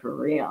their head for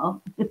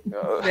real.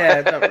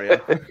 Yeah, not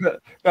real.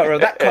 Not real.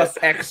 That costs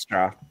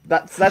extra.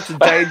 That's a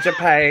danger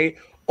pay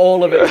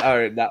all of its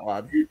own, that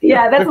one.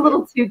 Yeah, that's a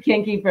little too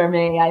kinky for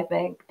me, I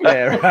think.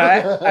 Yeah,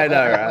 right? I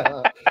know,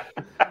 right?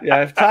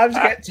 Yeah, if times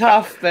get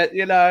tough, but,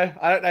 you know,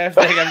 I don't know if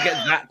they're going to get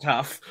that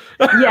tough.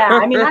 Yeah,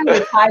 I mean, I would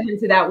have tied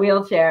into that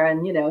wheelchair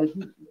and, you know,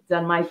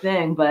 done my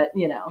thing, but,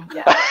 you know,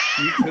 yeah.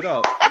 You could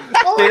have.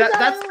 Oh, See, I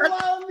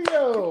love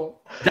you.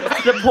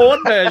 That's the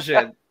porn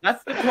version.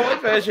 That's the porn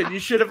version. You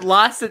should have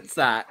licensed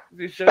that.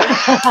 You should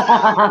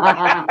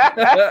have.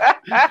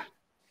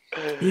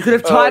 You could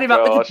have tied him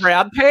up with the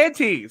brown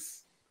panties.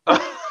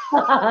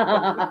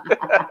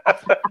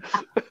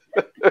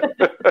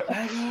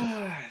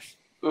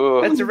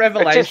 It's a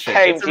revelation. It just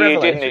came to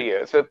you, didn't it?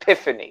 It's an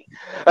epiphany.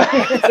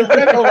 It's a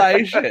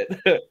revelation.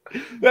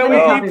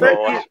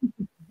 Well,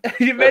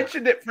 you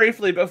mentioned it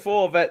briefly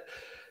before, but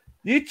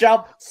you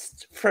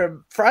jumped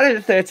from Friday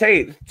the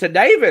 13th to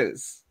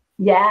Neighbours.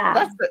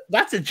 Yeah.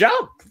 That's a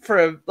jump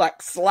from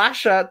like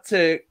slasher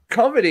to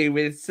comedy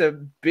with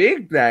some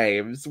big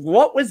names.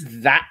 What was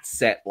that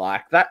set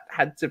like? That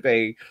had to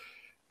be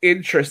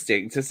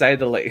interesting, to say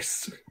the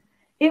least.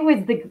 It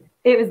was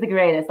the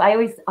greatest. I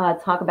always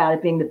talk about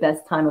it being the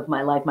best time of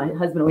my life. My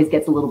husband always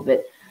gets a little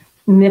bit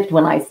miffed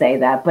when I say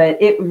that,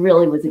 but it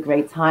really was a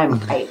great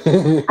time.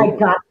 I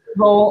got the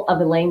role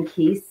of Elaine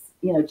Keese,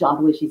 you know, John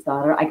Belushi's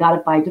daughter. I got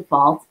it by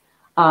default.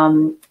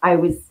 I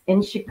was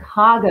in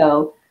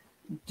Chicago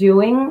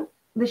doing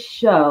the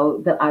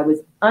show that I was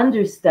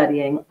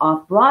understudying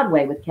off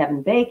Broadway with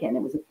Kevin Bacon.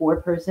 It was a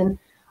 4-person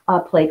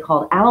play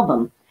called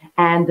Album.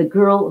 And the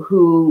girl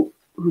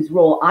whose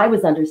role I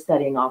was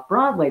understudying off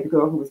Broadway, the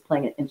girl who was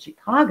playing it in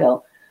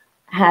Chicago,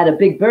 had a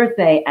big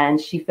birthday and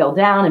she fell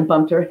down and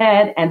bumped her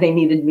head, and they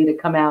needed me to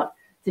come out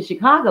to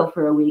Chicago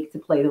for a week to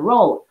play the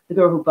role. The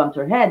girl who bumped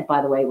her head,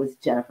 by the way, was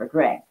Jennifer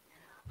Grey.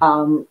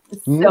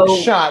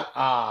 Shut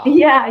up.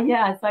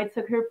 Yeah. So I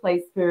took her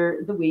place for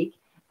the week.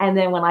 And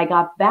then when I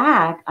got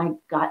back, I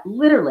got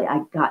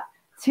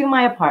to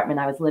my apartment.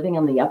 I was living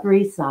on the Upper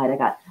East Side. I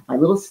got my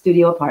little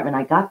studio apartment.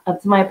 I got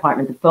up to my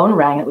apartment. The phone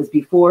rang. It was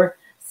before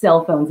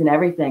cell phones and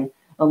everything.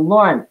 Oh,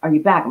 Lauren, are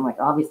you back? I'm like,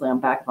 obviously I'm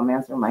back if I'm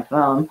answering my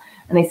phone.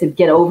 And they said,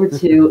 get over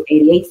to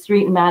 88th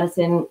Street in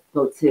Madison.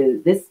 Go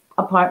to this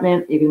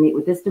apartment. You're going to meet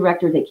with this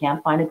director. They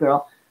can't find a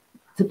girl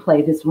to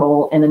play this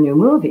role in a new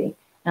movie.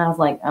 And I was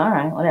like, all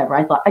right, whatever.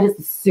 I just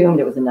assumed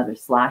it was another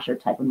slasher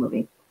type of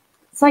movie.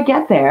 So I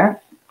get there,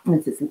 and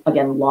it's this,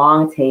 again,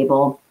 long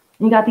table.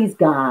 And you got these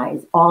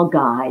guys, all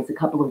guys, a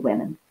couple of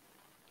women.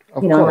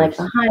 Of you know, course.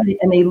 like behind it,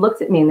 and they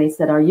looked at me and they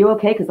said, "Are you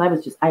okay?" Because I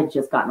had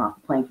just gotten off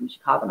the plane from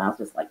Chicago, and I was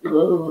just like,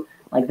 "Ooh,"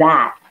 like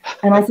that.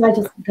 And I said, "I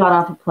just got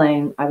off a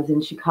plane. I was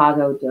in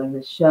Chicago doing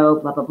this show,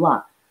 blah blah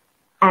blah."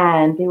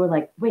 And they were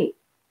like, "Wait,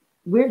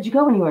 where did you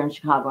go when you were in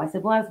Chicago? I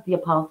said, well, I was at the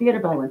Apollo Theater,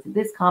 but I went to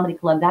this comedy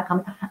club, that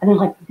comedy. And they're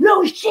like,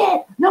 no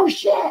shit.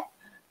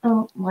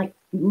 I'm like,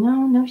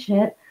 no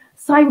shit.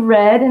 So I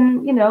read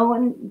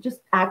and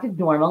just acted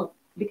normal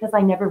because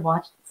I never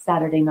watched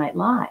Saturday Night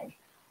Live.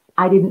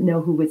 I didn't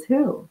know who was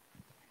who.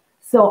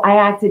 So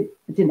I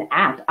didn't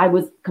act. I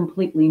was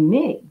completely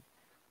me.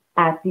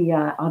 At the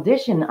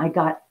audition, I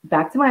got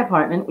back to my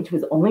apartment, which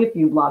was only a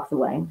few blocks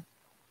away.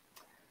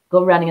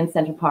 Go running in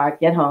Central Park,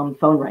 get home,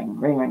 phone ring.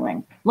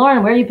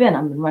 Lauren, where you been?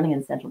 I've been running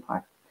in Central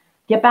Park.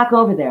 Get back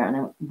over there. And I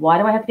went, why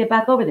do I have to get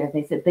back over there?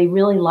 They said, they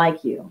really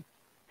like you.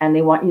 And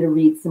they want you to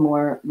read some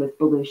more with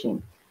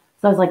Belushi.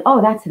 So I was like,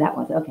 oh, that's who that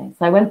was. Okay.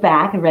 So I went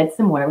back and read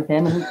some more with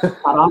him. And he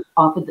got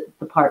off of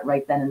the part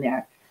right then and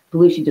there.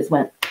 Belushi just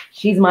went,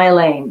 she's my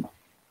Elaine.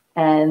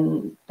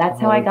 And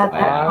that's how I got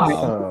that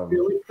part.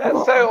 Really cool.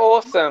 That's so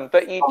awesome.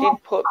 But you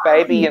did put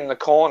baby in the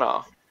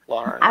corner.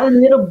 Lauren. I was a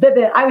little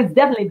baby. I was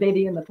definitely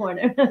baby in the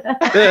corner.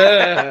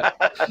 Yeah,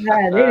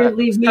 they didn't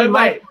leave me.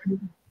 Wait,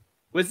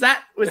 was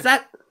that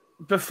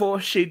before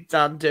she'd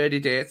done Dirty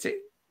Dancing?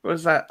 Or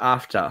was that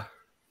after?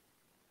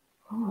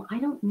 Oh, I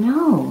don't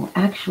know.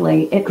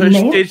 Actually,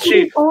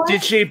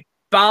 did she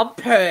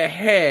bump her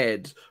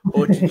head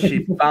or did she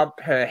bump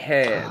her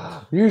head?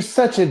 You're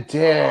such a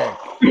dick.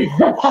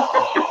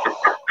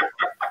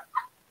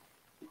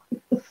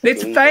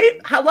 It's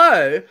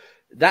hello.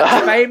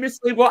 That's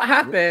famously what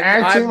happened.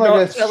 Acting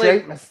like a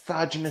straight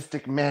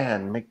misogynistic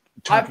man.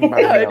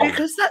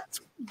 Because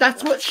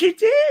that's what she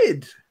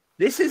did.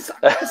 This is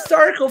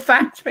historical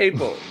fact,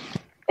 people.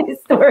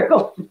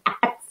 Historical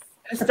facts.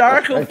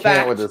 Historical I fact.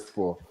 can't with this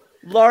fool.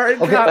 Lauren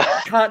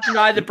can't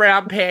deny the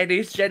brown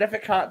panties. Jennifer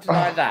can't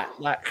deny that.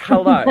 Like,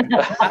 hello.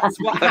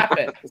 That's what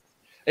happened.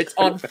 It's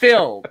on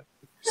film.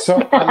 So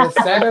on the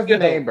set of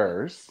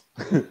Neighbors,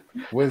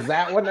 was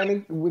that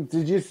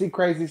did you see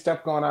crazy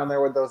stuff going on there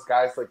with those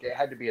guys? Like, it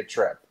had to be a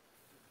trip.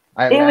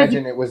 I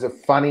imagine it was a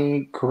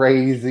funny,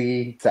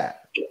 crazy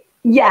set.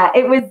 Yeah,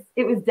 it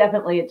was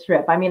definitely a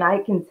trip. I mean, I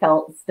can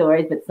tell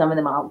stories, but some of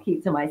them I'll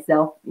keep to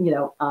myself,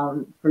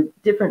 for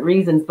different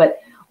reasons.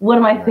 But one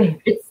of my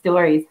favorite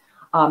stories,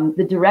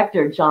 the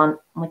director, John,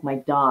 like my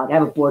dog, I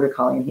have a border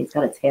collie and he's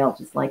got a tail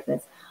just like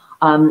this.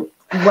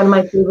 One of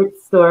my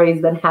favorite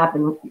stories that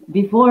happened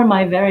before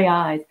my very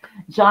eyes,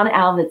 John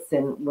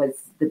Avildsen was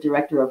the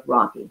director of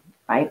Rocky,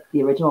 right?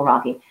 The original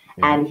Rocky.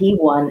 Yeah. And he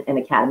won an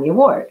Academy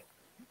Award.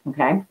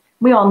 Okay.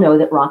 We all know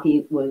that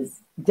Rocky was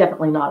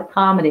definitely not a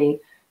comedy.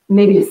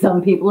 Maybe to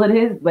some people it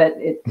is, but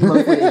it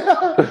mostly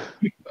is.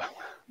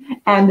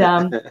 And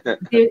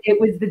it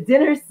was the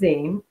dinner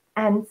scene.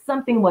 And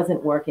something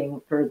wasn't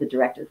working for the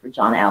director, for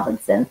John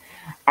Avildsen.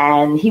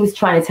 And he was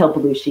trying to tell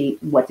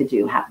Belushi what to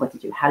do, how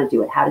to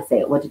do it, how to say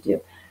it, what to do.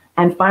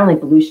 And finally,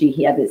 Belushi,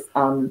 he had this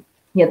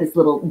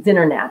little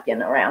dinner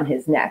napkin around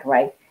his neck,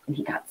 right? And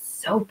he got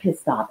so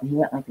pissed off. And he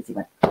went like this.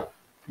 And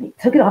he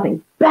took it off and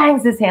he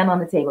bangs his hand on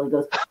the table. He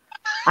goes,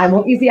 I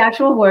won't use the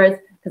actual words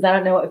because I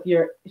don't know if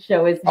your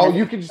show is. Oh,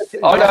 you can just.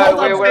 Oh,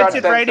 no, we're on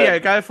radio.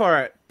 Go for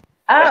it.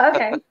 Oh,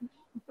 okay.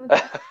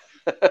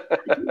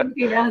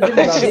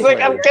 She's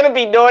like, I'm gonna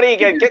be naughty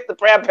again. Get the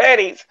brown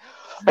panties.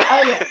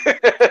 Oh, yeah.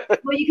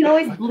 Well, you can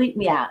always bleep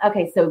me out.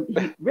 Okay, so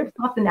he rips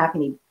off the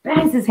napkin. He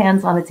bangs his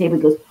hands on the table.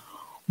 He goes,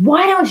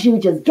 why don't you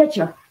just get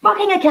your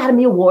fucking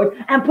Academy Award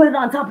and put it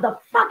on top of the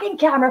fucking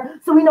camera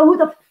so we know who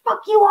the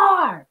fuck you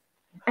are?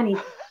 And he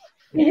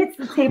hits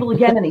the table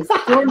again and he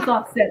storms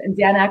off set. And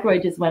Dan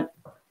Aykroyd just went,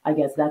 I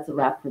guess that's a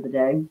wrap for the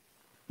day.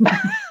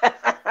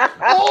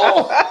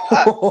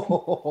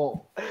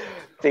 Oh.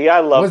 See,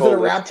 I love. Was it a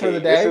wrap for the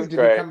day? Did he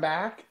come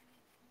back?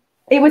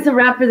 It was a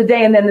wrap for the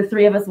day, and then the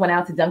three of us went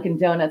out to Dunkin'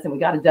 Donuts, and we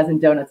got a dozen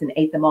donuts and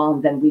ate them all,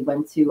 and then we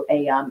went to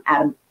a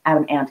Adam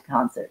Ant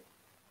concert.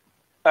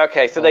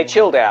 Okay, so they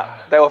chilled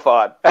out. They were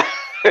fine.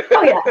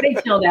 Oh yeah, they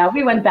chilled out.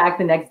 We went back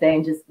the next day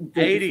and just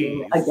did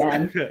the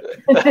again.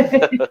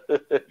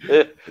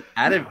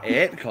 Adam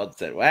Ant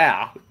concert.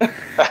 Wow.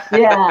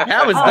 Yeah.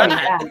 How was that?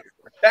 Yeah.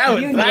 That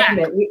was you that.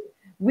 Name it.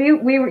 We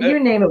were, you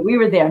name it. We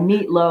were there.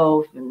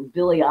 Meatloaf and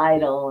Billy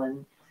Idol,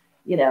 and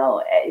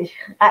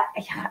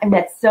I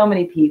met so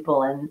many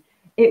people, and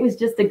it was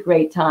just a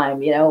great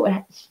time.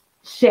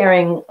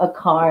 Sharing a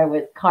car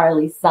with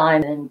Carly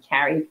Simon and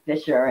Carrie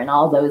Fisher and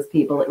all those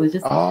people. It was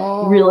just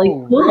really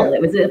cool. Right.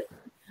 It was a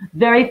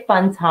very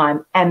fun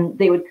time. And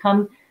they would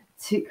come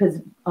to, because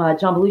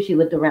John Belushi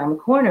lived around the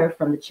corner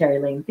from the Cherry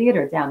Lane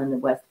Theater down in the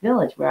West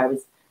Village where I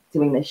was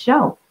doing this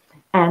show.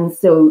 And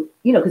so,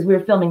 because we were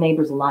filming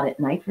Neighbors a lot at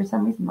night for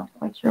some reason. I'm not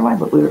quite sure why,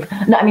 but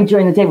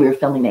during the day we were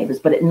filming Neighbors,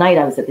 but at night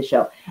I was at the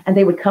show. And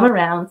they would come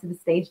around to the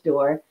stage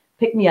door,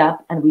 pick me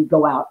up, and we'd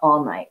go out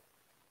all night.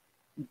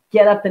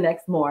 Get up the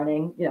next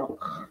morning,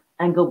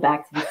 and go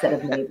back to the set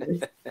of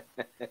Neighbors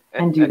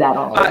and do that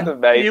all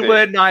day. You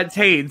were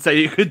 19, so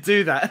you could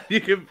do that.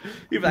 You could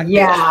be like,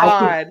 yeah,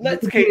 fine,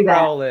 let's keep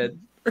rolling.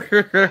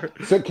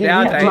 So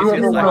nowadays,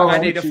 it's like, I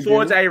need a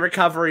 4-day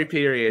recovery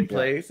period,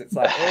 please. It's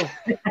like,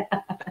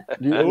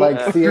 You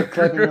like see a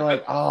clip and you're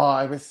like, oh,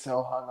 I was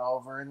so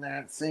hungover in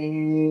that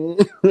scene.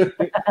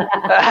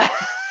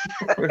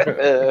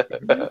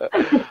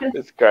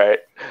 It's great.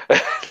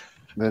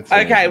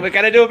 Okay, we're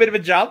going to do a bit of a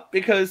jump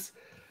because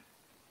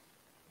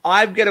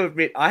I'm going to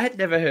admit I had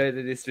never heard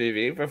of this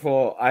movie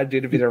before I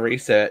did a bit of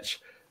research.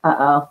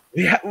 Uh-oh.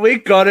 We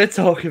got to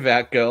talk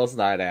about Girls'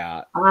 Night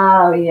Out.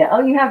 Oh, yeah. Oh,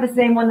 you have the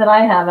same one that I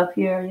have up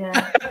here,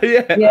 yeah.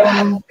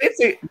 Yeah.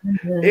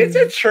 It's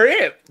a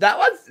trip.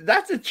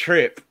 That's a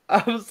trip.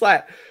 I was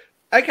like,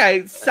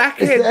 okay,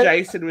 Sackhead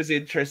Jason was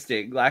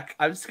interesting. Like,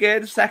 I'm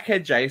scared of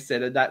Sackhead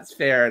Jason, and that's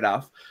fair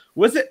enough.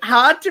 Was it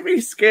hard to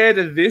be scared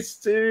of this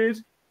dude?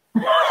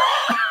 What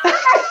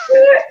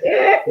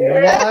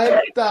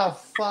the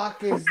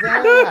fuck is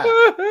that?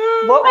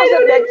 What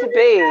was it meant to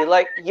be?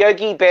 Like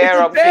Yogi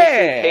Bear on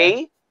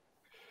PCP?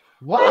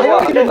 What? I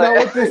don't even know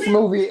what this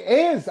movie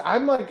is.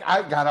 I'm like,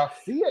 I gotta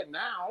see it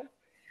now.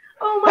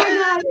 Oh my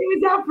god! It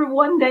was out for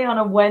one day on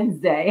a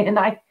Wednesday, and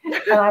I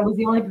was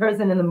the only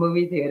person in the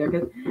movie theater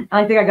because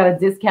I think I got a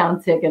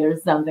discount ticket or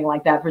something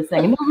like that for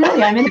saying, "No,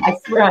 really, I'm in. I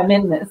swear, I'm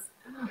in this."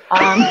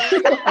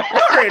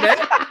 You're in it.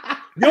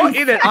 You're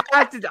in it.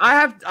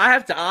 I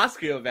have to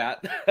ask you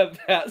about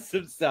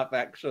some stuff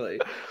actually,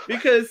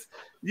 because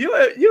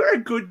you're a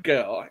good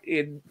girl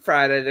in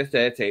Friday the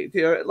 13th.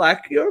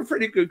 You're a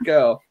pretty good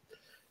girl.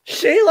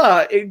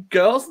 Sheila in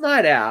Girls'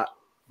 Night Out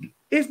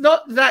is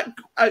not that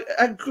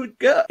a good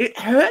girl. It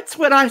hurts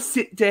when I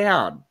sit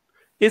down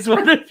is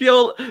one of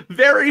your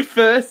very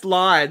first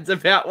lines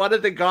about one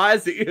of the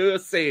guys that you were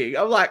seeing.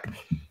 I'm like,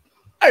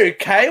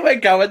 okay, we're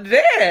going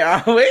there,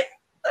 are we?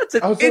 That's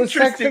an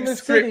interesting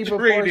script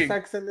reading.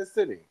 Sex in the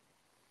City.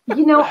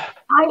 You know,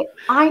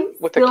 I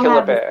with still the Killer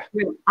have Bear.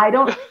 The script. I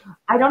don't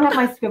have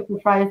my script for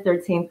Friday the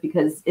 13th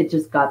because it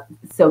just got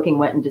soaking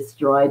wet and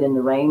destroyed in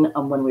the rain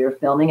when we were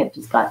filming. It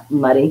just got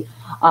muddy.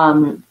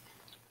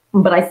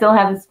 But I still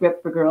have the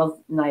script for Girls'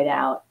 Night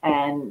Out,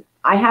 and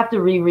I have to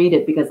reread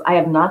it because I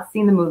have not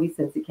seen the movie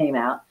since it came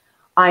out.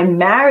 I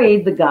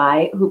married the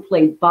guy who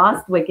played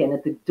Bostwick in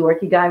it, the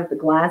dorky guy with the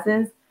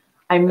glasses.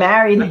 I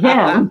married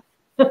him.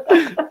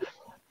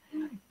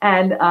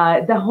 And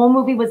the whole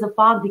movie was a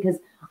fog because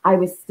I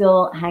was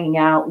still hanging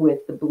out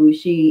with the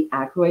Belushi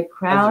Aykroyd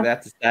crowd. I was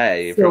about to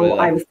say. So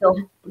I was still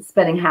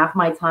spending half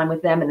my time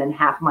with them and then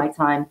half my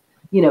time,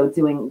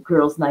 doing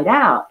Girls' Night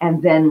Out.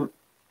 And then,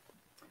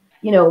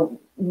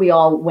 we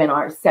all went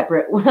our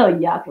separate, we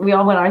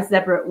all went our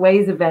separate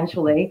ways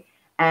eventually.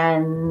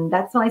 And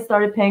that's when I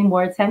started paying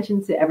more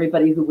attention to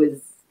everybody who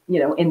was,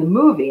 in the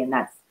movie. And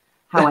that's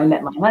how I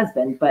met my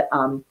husband. But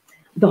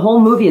the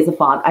whole movie is a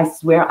fog. I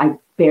swear I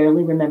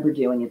barely remember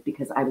doing it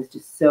because I was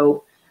just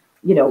so,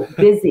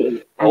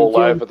 busy. All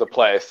over the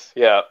place.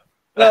 Yeah.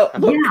 Well,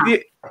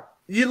 look,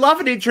 you love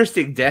an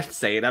interesting death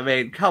scene. I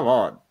mean, come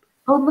on.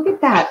 Oh, look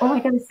at that. Oh, I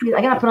got to see it.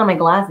 I got to put on my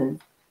glasses.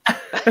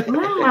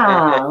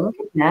 Wow, look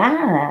at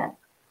that.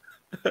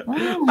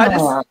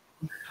 Wow.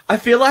 I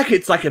feel like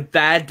it's like a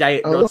bad day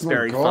at Knott's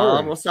Berry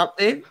Farm or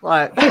something.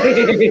 Like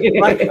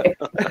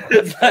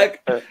it's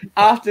like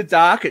after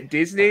dark at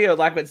Disney, or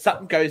like when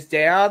something goes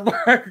down.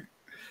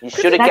 You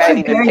should have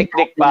gave him a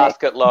picnic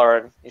basket,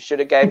 Lauren. You should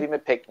have gave him a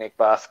picnic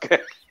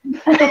basket.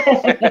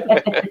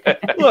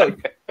 Look,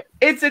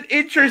 it's an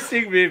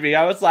interesting movie.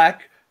 I was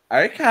like,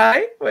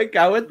 okay, we're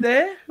going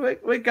there.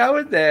 We're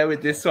going there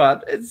with this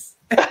one. It's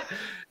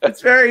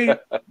very.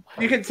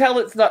 You can tell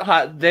it's not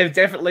hard. They're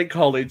definitely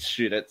college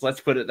students.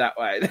 Let's put it that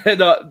way.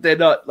 They're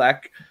not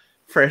like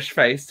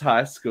fresh-faced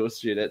high school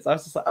students. I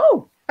was just like,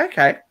 oh,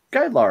 okay,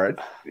 go, Lauren.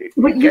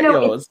 But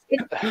yours.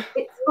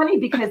 It's funny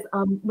because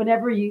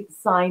whenever you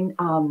sign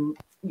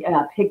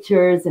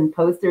pictures and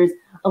posters,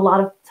 a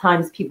lot of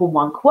times people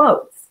want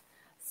quotes.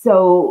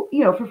 So,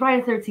 for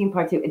Friday the 13th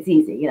Part 2, it's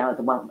easy. The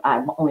one,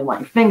 I only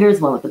want your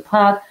fingers, one with the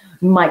puck,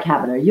 my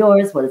cabin or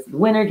yours, what does the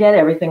winner get,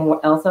 everything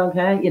else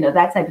okay,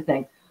 that type of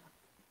thing.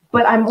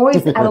 But I'm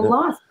always at a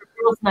loss for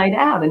Girls' Night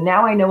Out, and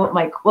now I know what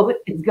my quote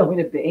is going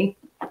to be.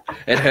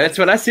 It hurts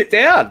when I sit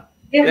down.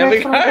 There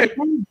we go.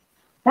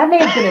 That may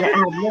have been an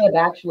ad lib,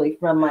 actually,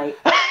 from my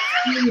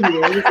teen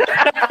years.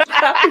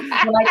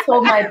 When I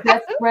told my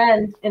best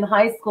friend in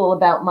high school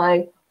about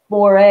my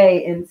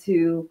foray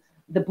into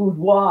the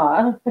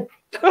boudoir,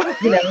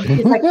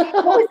 she's like,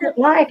 what was it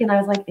like? And I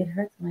was like, it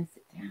hurts when I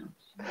sit down.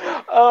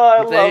 Oh,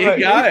 I love there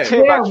you go.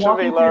 Too much for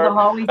walking me, through Lauren. the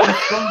hallways in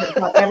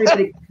school,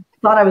 everybody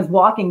thought I was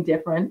walking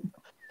different.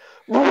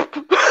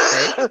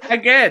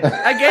 Again,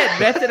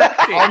 method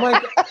acting. Oh my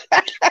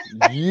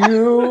God.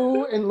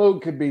 You and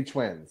Luke could be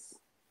twins.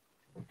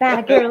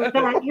 Bad girl,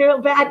 bad girl,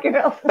 bad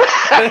girl.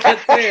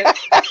 That's it.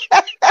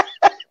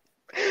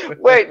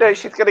 Wait, no,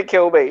 she's going to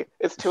kill me.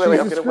 It's too early.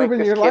 I'm going to wake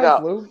this kid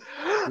up. Luke.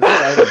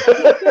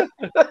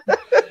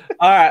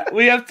 All right,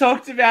 we have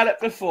talked about it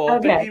before,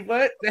 Okay. but you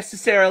weren't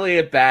necessarily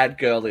a bad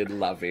girl in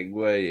Loving,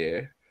 were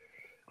you?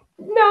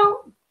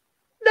 No,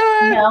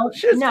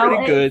 She was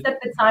pretty good.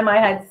 except the time I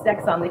had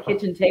sex on the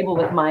kitchen table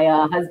with my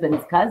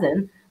husband's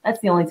cousin. That's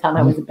the only time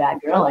I was a bad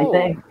girl, I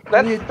think.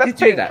 That's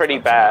do that. pretty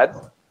bad.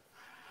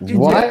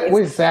 What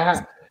was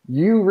that?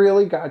 You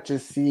really got to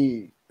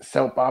see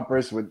soap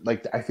operas with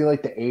like I feel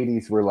like the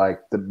 80s were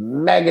like the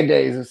mega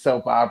days of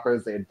soap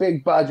operas. They had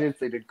big budgets,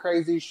 they did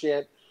crazy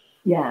shit.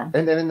 Yeah.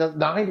 And then in the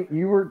 90s,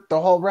 you were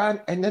the whole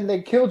run, and then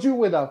they killed you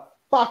with a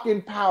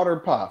fucking powder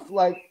puff.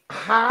 Like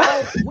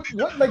how?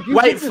 What? Like you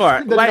wait for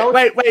it.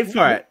 Wait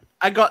for it.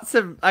 I've got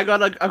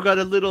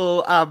a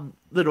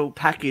little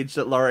package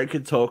that Lauren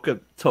can talk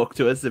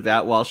to us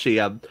about while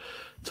she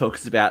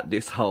talks about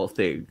this whole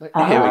thing.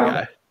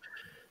 Here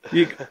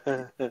we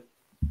go.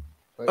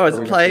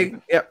 It's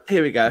playing. Yep,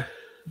 here we go.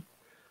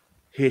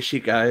 Here she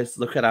goes.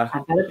 Look at her.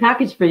 I've got a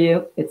package for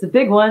you. It's a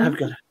big one.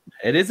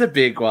 It is a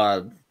big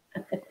one.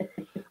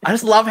 I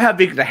just love how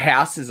big the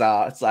houses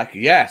are. It's like,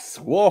 yes,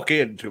 walk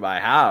into my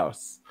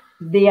house.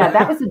 Yeah,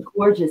 that was a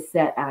gorgeous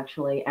set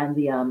actually, and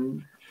the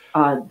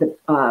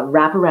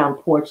wraparound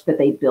porch that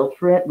they built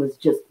for it was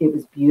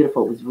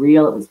beautiful. It was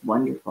real. It was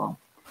wonderful.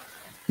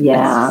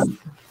 Yeah.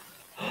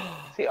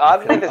 See,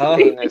 I've never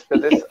seen this,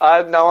 but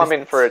I know I'm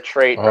in for a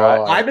treat,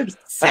 right? I'm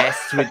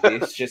obsessed with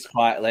this, just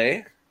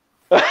quietly.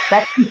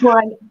 That's before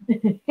I'm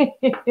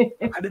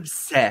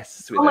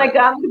obsessed with it. Oh my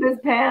God, look at his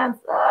pants.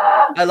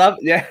 Ah. I love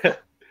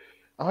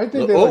I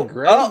think they look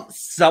great. Oh,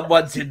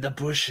 someone's in the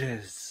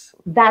bushes.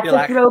 That's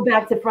a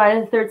throwback to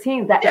Friday the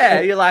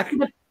 13th. You're like...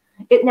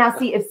 Now,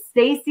 see, if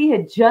Stacy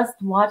had just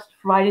watched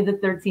Friday the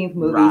 13th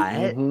movies,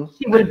 right.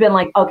 She would have been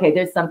like, okay,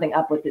 there's something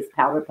up with this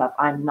powder puff.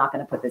 I'm not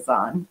going to put this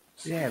on.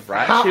 Yeah,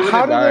 right.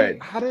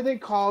 How do they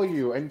call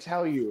you and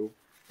tell you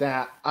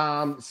that,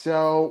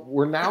 so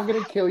we're now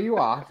going to kill you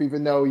off,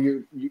 even though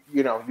you've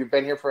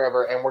been here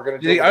forever, and we're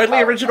going to do the only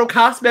original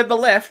cast member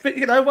left, but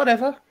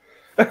whatever.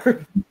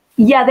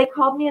 Yeah, they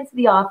called me into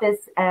the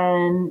office,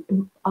 and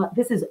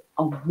this is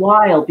a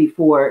while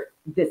before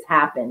this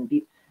happened,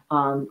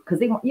 because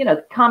they,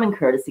 common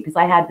courtesy, because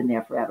I had been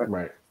there forever.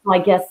 Right. So I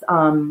guess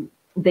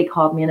they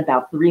called me in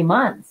about 3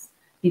 months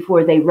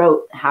before they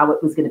wrote how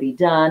it was going to be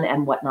done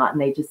and whatnot,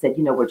 and they just said,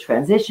 we're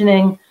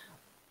transitioning.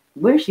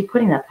 Where is she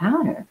putting that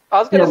powder? I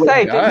was going to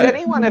say, does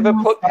anyone ever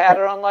put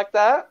powder on like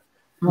that?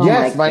 Oh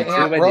yes, my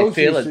Aunt Rose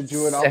used to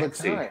do it all the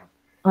time.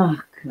 Oh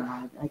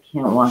God, I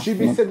can't watch. She'd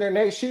be sitting there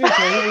naked. She'd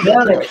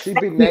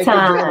be naked doing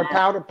a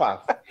powder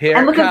puff.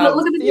 And look at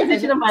the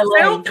position of my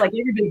legs, like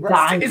everybody's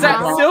dying. Is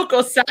that silk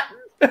or satin?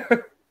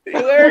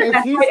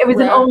 It was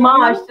an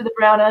homage to the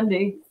brown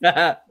undie.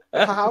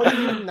 How do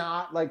you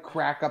not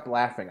crack up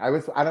laughing?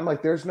 I'm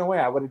like, there's no way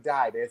I would have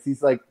died. As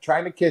he's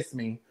trying to kiss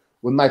me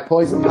with my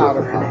poison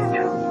powder puff.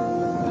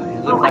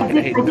 Oh, I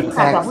did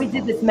crack up. We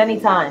did this many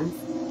times.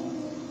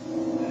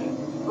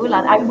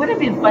 I would have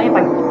been funny if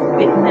I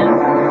bitten him.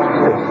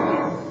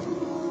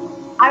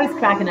 I was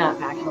cracking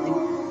up, actually.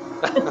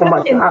 Oh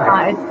my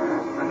Inside.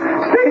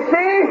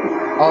 Stacey!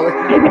 Oh,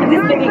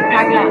 just making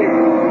crack up.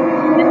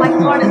 And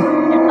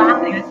Lauren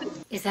laughing.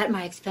 Is that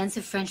my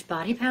expensive French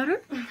body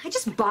powder? I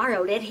just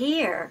borrowed it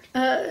here.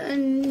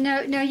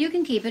 No, you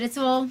can keep it. It's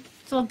all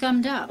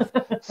gummed up.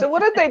 So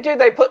what did they do?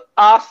 They put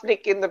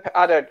arsenic in the...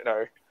 I don't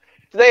know.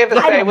 Did they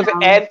ever say, was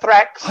it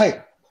anthrax?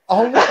 Hey,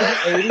 only in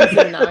the 80s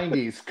and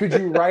 90s could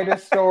you write a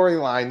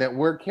storyline that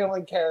we're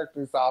killing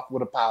characters off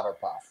with a powder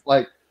puff.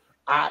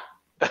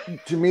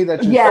 To me,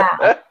 that's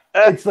just...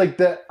 It's like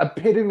the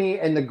epitome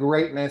and the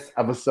greatness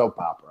of a soap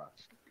opera.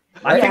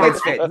 I think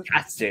it's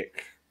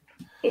fantastic.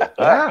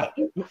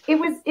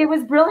 It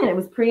was brilliant. It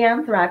was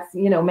pre-anthrax,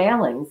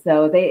 mailing.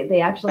 So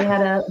they actually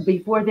had a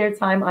before their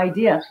time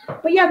idea.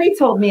 But yeah, they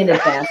told me in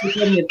advance. They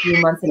told me a few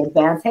months in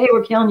advance, hey,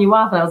 we're killing you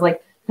off. And I was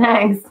like,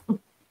 thanks.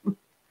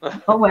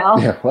 Oh well.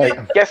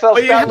 Yeah, guess I'll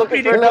start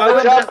looking for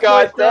another job,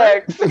 guys.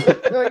 Thanks.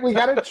 We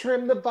gotta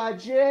trim the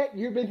budget.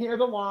 You've been here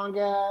the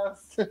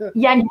longest.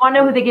 Yeah, and you wanna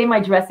know who they gave my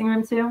dressing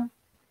room to?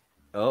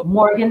 Oh.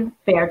 Morgan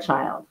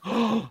Fairchild.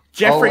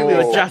 Jeffrey, we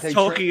were just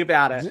talking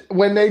about it.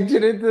 When they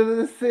did it to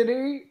the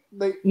city,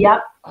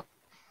 Yep.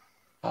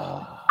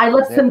 I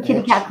left some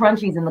kitty cat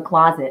crunchies in the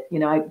closet.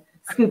 I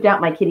scooped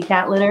out my kitty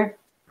cat litter,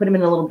 put them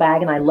in a little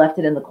bag, and I left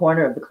it in the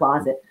corner of the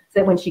closet.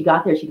 So that when she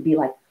got there, she could be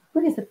like,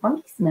 look, there's a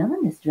funky smell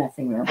in this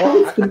dressing room.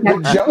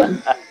 The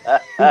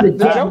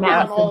joke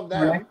on all of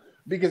that,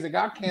 because it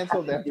got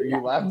canceled after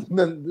you left, and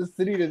then the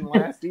city didn't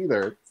last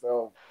either.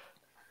 So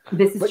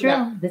this is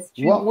true. This is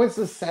true. What was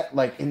the set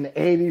like in the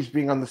 80s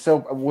being on the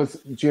soap?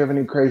 Do you have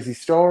any crazy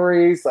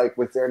stories?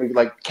 Was there any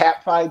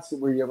cat fights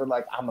where you ever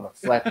I'm gonna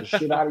slap the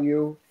shit out of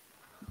you?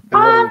 And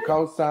one of your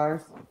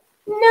co-stars?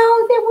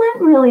 No, there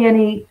weren't really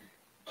any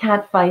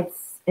cat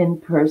fights in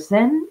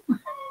person.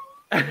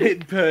 In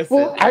person.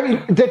 Well, I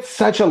mean, that's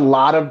such a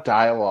lot of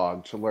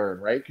dialogue to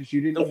learn, right? Because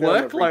you didn't. The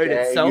workload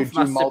itself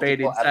must have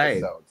been insane.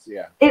 Episodes.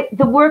 Yeah.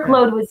 The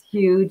workload was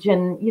huge,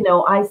 and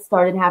I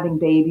started having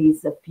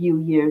babies a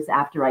few years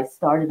after I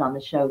started on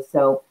the show.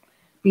 So,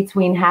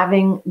 between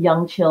having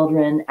young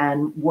children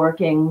and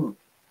working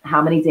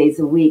how many days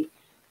a week,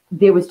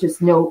 there was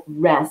just no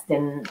rest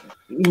and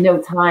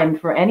no time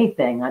for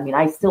anything. I mean,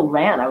 I still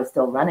ran. I was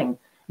still running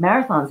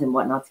marathons and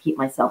whatnot to keep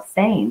myself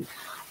sane.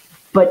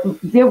 But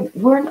there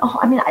weren't,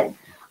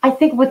 I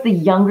think with the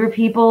younger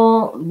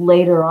people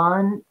later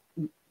on,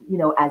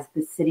 as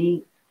the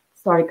city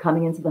started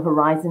coming into the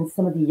horizon,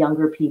 some of the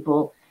younger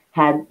people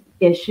had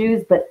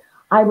issues, but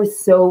I was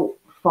so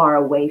far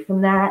away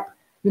from that.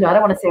 I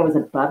don't want to say I was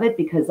above it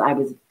because I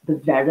was the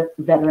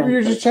veteran.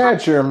 You're just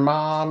had your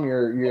mom.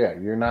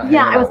 You're not.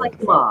 Yeah, I was like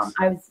the mom.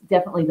 I was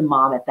definitely the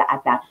mom at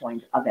that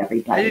point of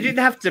everybody. And you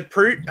didn't have to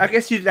prove. I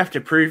guess you didn't have to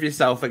prove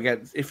yourself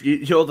against. If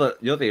you're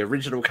the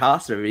original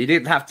cast member, you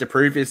didn't have to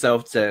prove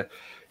yourself to,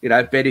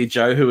 Betty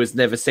Jo, who was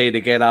never seen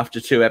again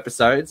after 2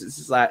 episodes. It's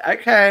just like,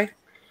 okay,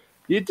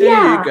 you do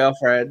you,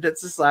 girlfriend.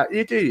 It's just like,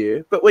 you do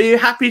you. But were you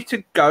happy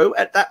to go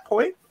at that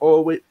point,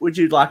 or would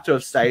you like to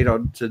have stayed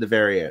on to the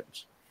very end?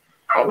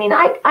 I mean,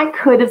 I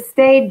could have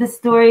stayed.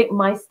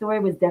 My story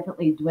was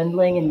definitely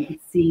dwindling, and you could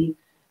see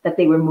that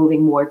they were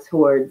moving more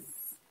towards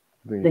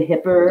the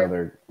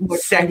hipper, more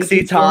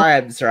sexy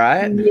times,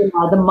 right? Yeah,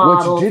 the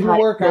models. Which didn't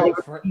work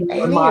out for any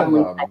of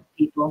them.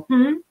 People.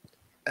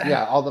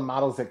 Yeah, all the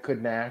models that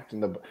couldn't act,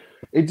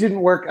 it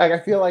didn't work. Like, I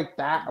feel like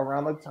that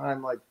around the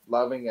time like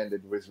Loving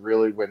ended was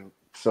really when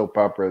soap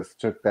operas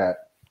took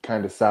that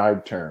kind of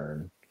side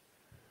turn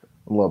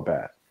a little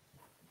bit.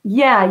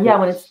 Yeah,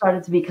 when it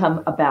started to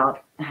become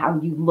about how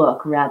you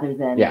look rather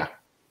than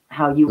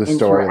how you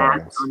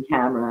interact on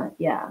camera.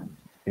 Yeah,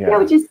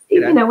 which is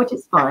which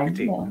is fine.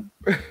 Acting.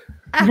 Yeah.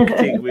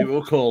 Acting, we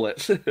will call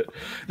it.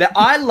 Now,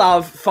 I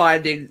love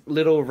finding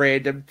little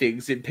random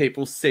things in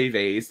people's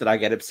CVs that I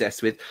get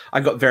obsessed with. I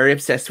got very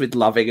obsessed with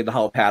Loving and the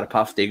whole Powder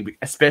Puff thing,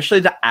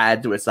 especially the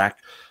ad was like,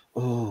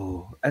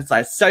 oh, it's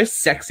like so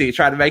sexy,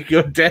 trying to make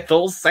your death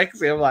all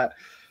sexy. I'm like,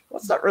 well,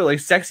 it's not really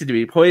sexy to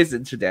be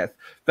poisoned to death.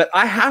 But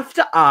I have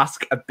to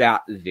ask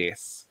about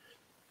this.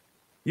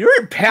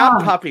 You're in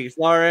Pound Puppies,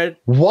 Lauren.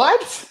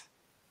 What?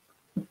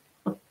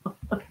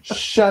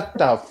 Shut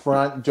the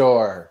front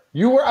door.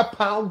 You were a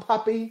Pound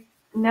Puppy?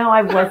 No,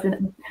 I wasn't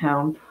a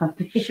Pound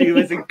Puppy. She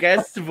was a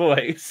guest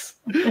voice.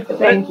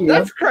 Thank you.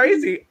 That's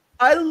crazy.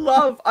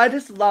 I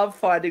just love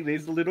finding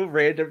these little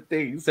random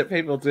things that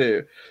people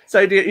do. So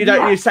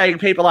you're saying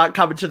people aren't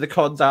coming to the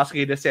cons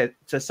asking you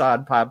to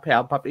sign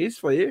Pound Puppies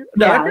for you?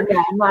 No,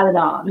 yeah, not at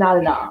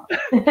all.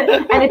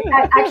 And in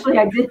fact, actually,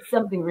 I did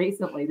something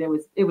recently.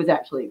 It was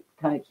actually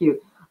kind of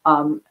cute.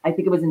 I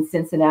think it was in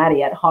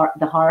Cincinnati at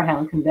the Horror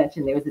Hound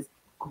convention. There was this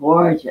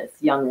gorgeous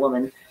young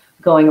woman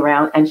going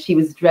around, and she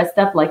was dressed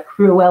up like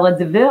Cruella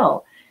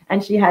DeVille,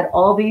 and she had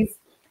all these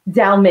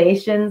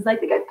Dalmatians. I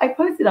think I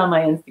posted on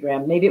my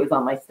Instagram. Maybe it was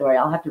on my story.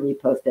 I'll have to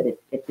repost it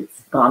if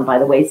it's gone by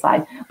the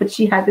wayside. But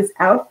she had this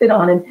outfit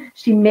on, and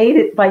she made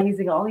it by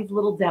using all these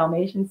little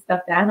Dalmatian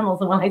stuffed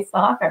animals. And when I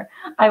saw her,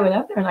 I went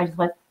up there and I just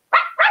went,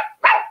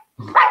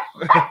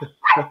 I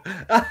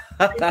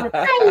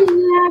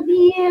love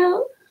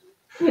you.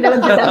 And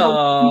just that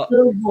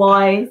little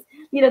voice.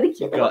 The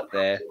cute got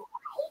there.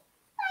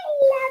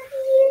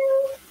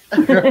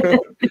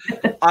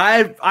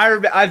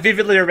 I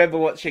vividly remember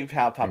watching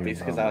Power Puppies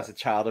because I was a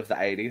child of the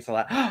 80s. I'm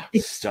like, oh,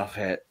 stop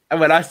it. And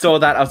when I saw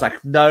that, I was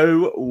like,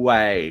 no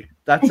way.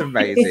 That's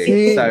amazing.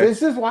 See,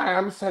 this is why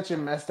I'm such a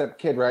messed up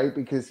kid, right?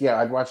 Because,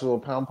 I'd watch little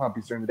Pound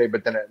Puppies during the day,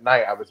 but then at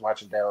night I was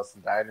watching Dallas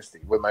and Dynasty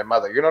with my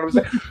mother. You know what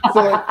I'm saying?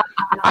 So,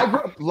 I grew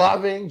up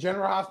loving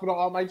General Hospital,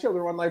 All My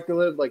Children, One Life to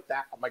Live, like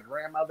that. My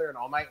grandmother and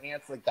all my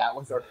aunts, like that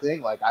was our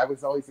thing. Like, I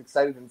was always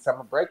excited in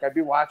summer break. I'd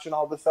be watching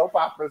all the soap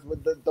operas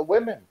with the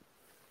women.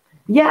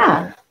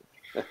 Yeah.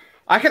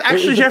 I can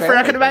actually, Jeffrey,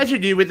 I can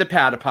imagine you with the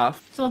Powder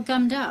Puff. It's all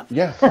gummed up.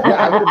 Yeah,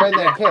 I would have been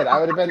that kid. I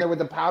would have been there with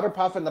the Powder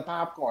Puff and the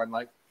popcorn,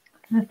 like.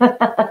 And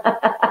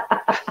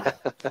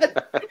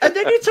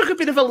then you took a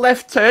bit of a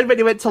left turn when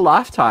you went to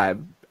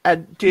Lifetime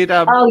and did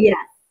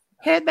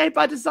Handmade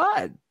by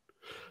Design.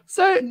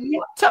 So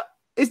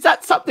is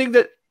that something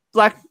that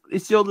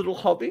is your little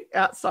hobby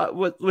outside?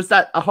 Was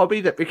that a hobby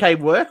that became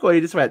work, or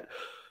you just went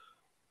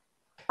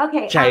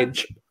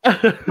change?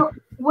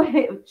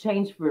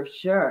 Change for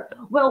sure.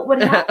 Well,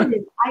 what happened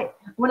is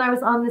when I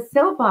was on the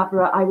soap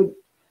opera, I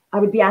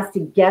would be asked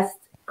to guest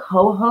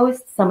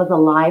co-host some of the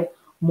live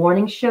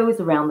morning shows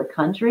around the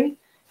country,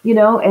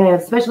 and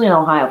especially in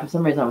Ohio. For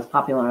some reason, I was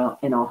popular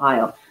in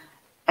Ohio.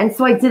 And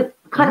so I did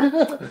kind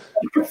of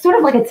sort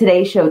of like a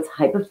Today Show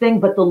type of thing,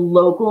 but the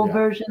local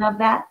version of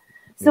that.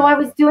 So I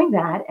was doing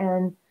that.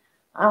 And,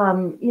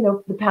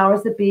 the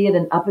powers that be at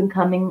an up and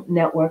coming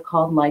network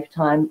called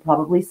Lifetime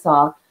probably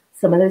saw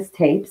some of those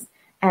tapes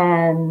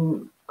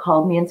and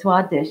called me into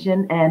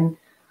audition. And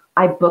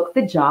I booked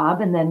the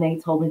job. And then they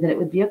told me that it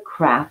would be a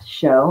craft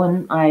show.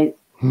 And I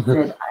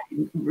said, I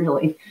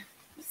really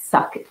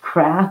suck at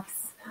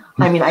crafts.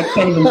 I mean, I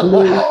can't even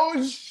glue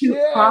two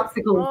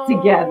popsicles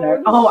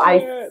together.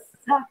 I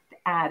sucked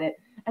at it.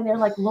 And they're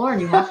like, Lauren,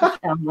 you have to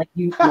sound like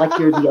you're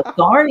the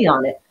authority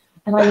on it.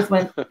 And I just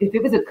went, if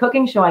it was a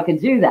cooking show, I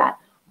could do that.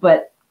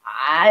 But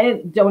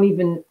I don't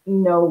even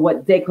know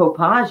what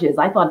decoupage is.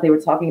 I thought they were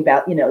talking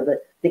about,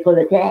 the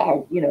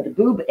décolleté, the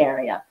boob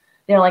area.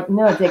 They're like,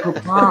 no,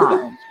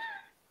 decoupage.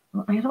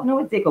 I don't know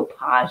what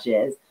decoupage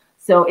is.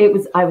 So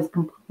I was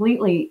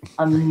completely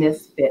a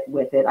misfit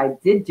with it. I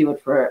did do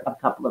it for a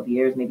couple of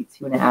years, maybe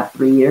 2.5,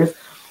 3 years,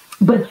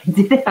 but I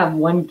did have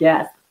one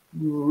guest,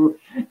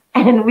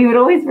 and we would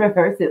always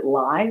rehearse it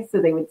live.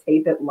 So they would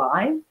tape it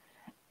live.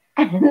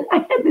 And I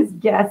had this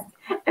guest,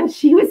 and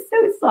she was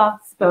so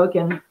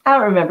soft-spoken. I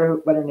don't remember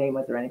what her name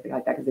was or anything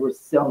like that because there were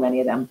so many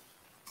of them.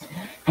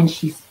 And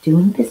she's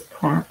doing this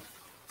crap,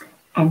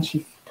 and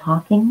she's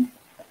talking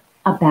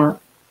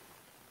about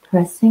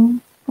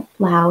pressing the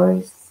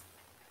flowers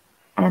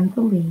and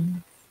the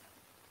leaves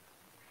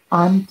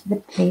onto the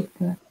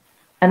paper.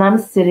 And I'm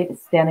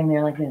standing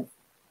there like this.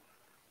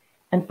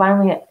 And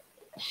finally,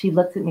 she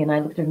looked at me, and I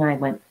looked at her, and I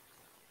went,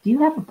 "Do you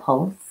have a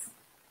pulse?"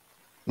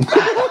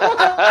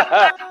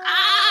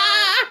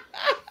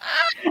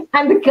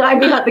 And the guy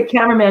behind the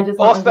cameraman just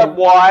or some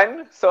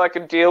wine so I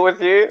can deal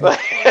with you.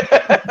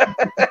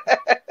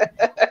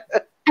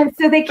 And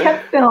so they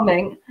kept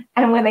filming.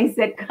 And when they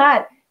said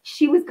cut,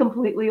 she was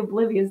completely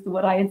oblivious to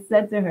what I had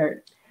said to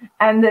her.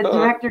 And the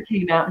director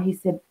came out and he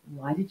said,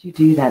 "Why did you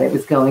do that? It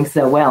was going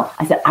so well."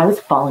 I said, "I was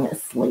falling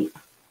asleep."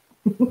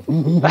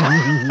 You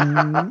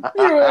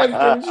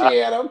asked she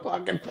had a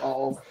fucking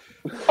pulse.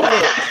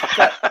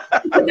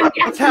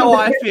 That's how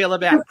I feel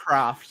about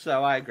craft,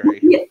 so I agree.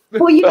 Yeah.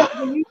 Well, you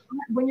know,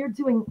 when you're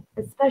doing,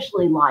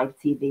 especially live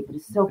TV, but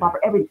it's soap opera,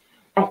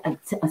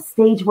 a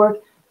stage work,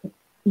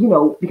 you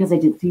know, because I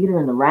did theater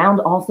in the round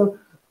also,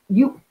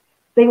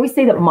 they always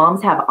say that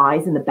moms have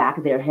eyes in the back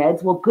of their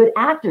heads. Well, good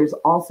actors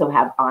also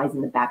have eyes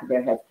in the back of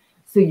their heads.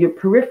 So your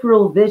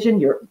peripheral vision,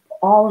 your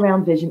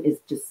all-around vision is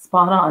just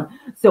spot on.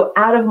 So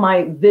out of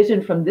my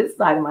vision from this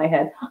side of my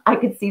head, I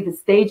could see the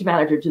stage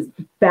manager just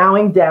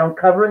bowing down,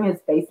 covering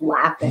his face,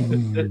 laughing.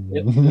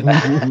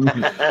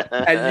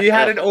 And you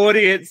had an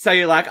audience, so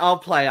you're like, "I'll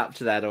play up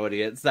to that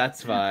audience.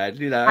 That's fine."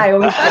 You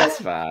know,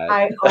 that's fine.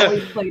 I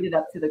always played it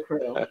up to the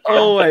crew.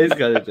 Always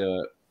got to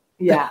do it.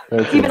 Yeah,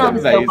 even on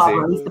the soap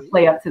opera, I used to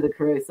play up to the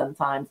crew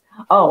sometimes.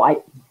 Oh, I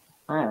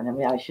don't know.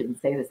 Maybe I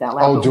shouldn't say this out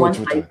loud. Oh, but do one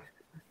it.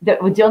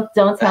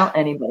 Don't tell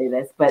anybody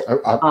this. But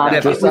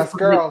just us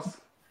girls.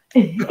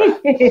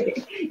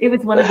 It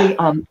was one of the.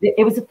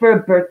 It was for a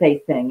birthday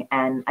thing,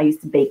 and I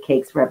used to bake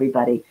cakes for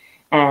everybody.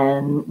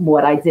 And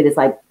what I did is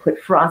I put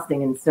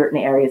frosting in certain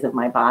areas of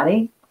my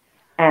body,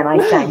 and I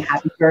sang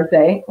 "Happy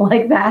Birthday"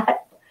 like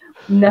that.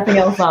 Nothing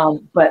else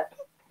on, but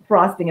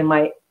frosting in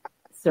my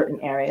certain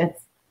areas.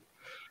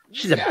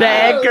 She's a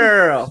bad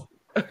girl.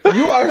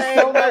 You are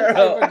so my type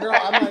of girl.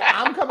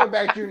 I'm coming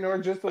back to you,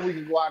 Nora, just so we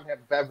can go out and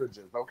have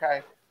beverages,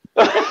 okay?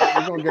 We're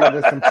going to get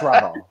into some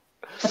trouble.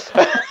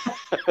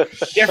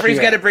 Jeffrey's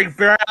going to bring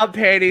brown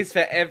panties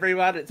for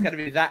everyone. It's going to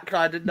be that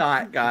kind of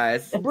night,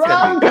 guys.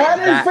 Brown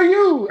panties for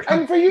you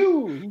and for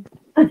you.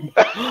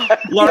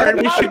 Lauren,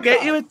 we should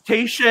get you a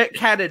t-shirt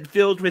cannon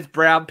filled with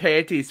brown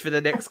panties for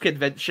the next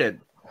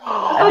convention.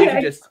 And you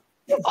can just...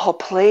 Oh,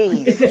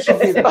 please.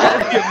 That'd be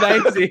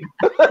amazing.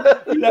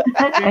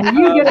 And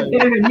you get a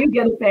pair, and you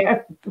get a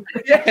pair.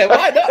 Yeah,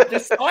 why not?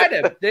 Just sign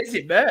them. There's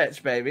your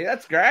merch, baby.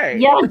 That's great.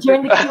 Yeah,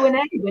 during the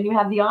Q&A, when you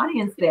have the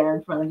audience there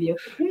in front of you.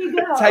 Here you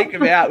go. Take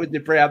them out with the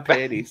brown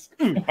panties.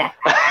 You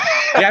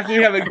have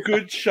to have a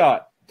good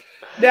shot.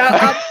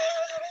 Now,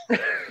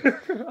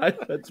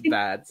 that's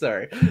bad.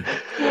 Sorry.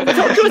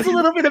 Talk to us a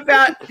little bit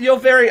about your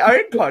very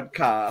own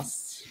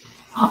podcast.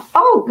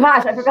 Oh,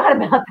 gosh, I forgot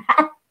about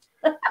that.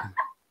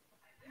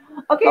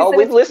 Okay, so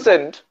we've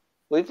listened.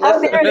 We've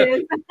listened. Oh, there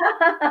it is.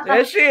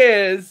 There she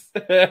is.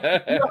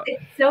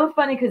 It's so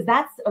funny because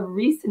that's a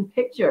recent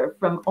picture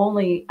from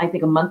only, I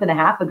think, a month and a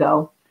half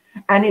ago.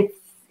 And it's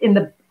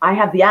I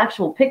have the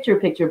actual picture,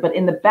 but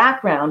in the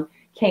background,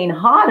 Kane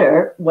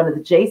Hodder, one of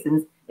the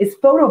Jasons, is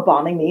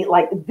photobombing me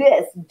like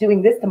this,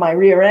 doing this to my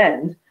rear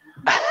end.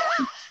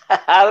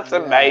 That's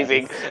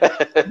amazing.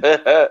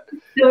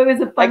 So it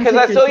was a fun because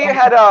I saw you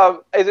had,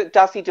 is it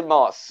Dusty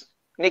DeMoss,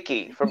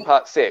 Nikki from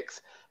Part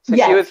 6? So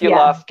yes, she was your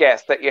last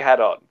guest that you had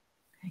on.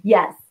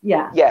 Yes,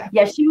 yeah.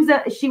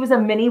 She was a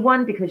mini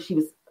one because she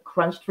was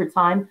crunched for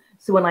time.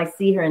 So when I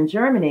see her in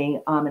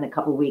Germany in a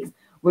couple of weeks,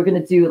 we're going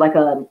to do like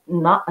a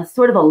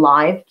sort of a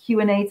live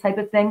Q&A type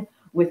of thing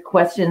with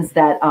questions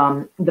that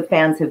the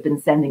fans have been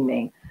sending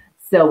me.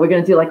 So we're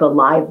going to do like a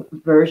live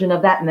version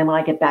of that, and then when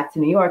I get back to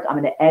New York, I'm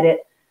going to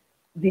edit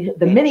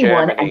the mini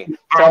one and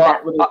add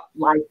that little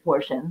live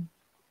portion.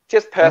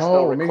 Just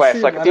personal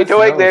request. Like if you're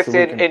doing this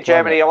in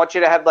Germany, I want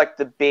you to have like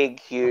the big,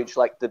 huge,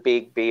 like the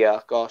big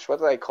beer. Gosh, what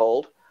are they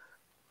called?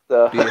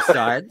 The beer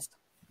steins.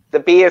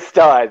 The beer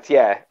steins.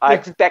 Yeah, I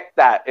expect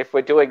that if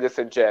we're doing this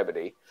in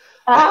Germany.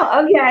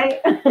 Oh, okay.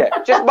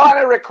 Yeah, just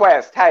minor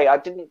request. Hey, I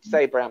didn't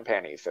say brown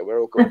panties, so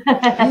we're all good.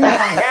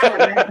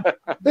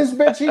 This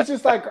bitch, she's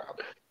just like,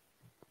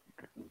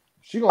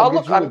 she gonna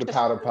get you with the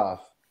powder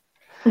puff.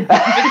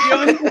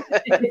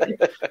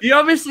 You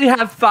obviously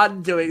have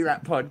fun doing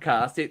that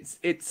podcast.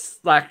 It's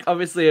like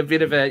obviously a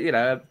bit of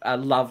a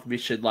love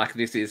mission like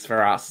this is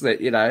for us, that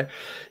you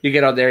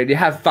get on there and you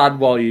have fun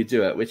while you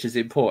do it, which is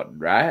important,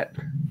 right?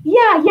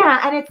 Yeah,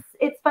 and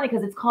it's funny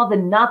because it's called the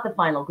Not the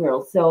Final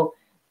Girls. So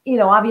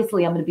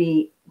obviously I'm going to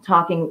be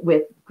talking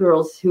with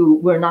girls who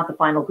were not the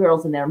final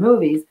girls in their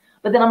movies,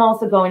 but then I'm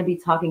also going to be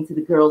talking to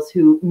the girls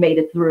who made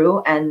it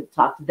through and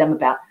talk to them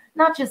about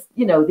not just,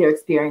 their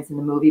experience in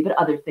the movie, but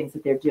other things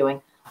that they're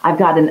doing. I've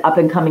got an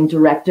up-and-coming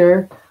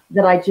director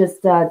that I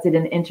just did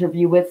an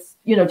interview with,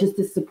 just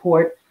to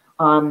support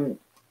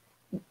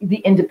the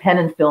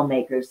independent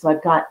filmmakers. So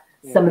I've got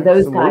some of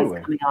those guys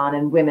coming on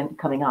and women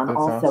coming on. That's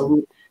also awesome.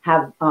 Who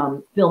have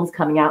films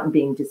coming out and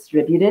being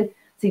distributed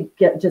to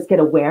get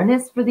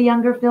awareness for the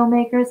younger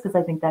filmmakers, because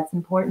I think that's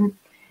important.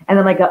 And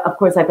then of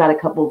course I've got a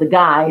couple of the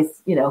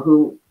guys,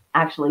 who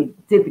actually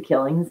did the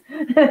killings.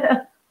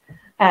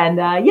 And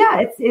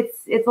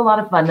it's a lot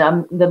of fun.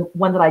 The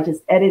one that I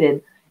just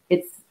edited,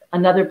 it's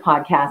another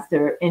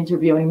podcaster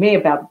interviewing me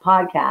about the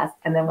podcast.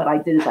 And then what I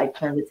did is I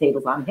turned the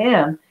tables on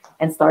him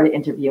and started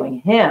interviewing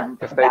him.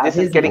 This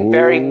is getting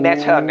very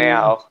meta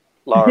now,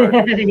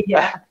 Lauren.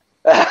 Yeah.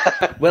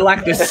 We're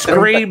like the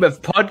Scream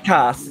of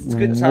podcasts. It's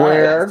good times.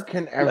 Where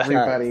can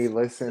everybody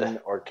listen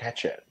or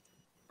catch it?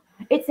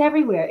 It's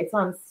everywhere. It's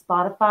on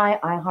Spotify,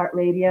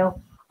 iHeartRadio,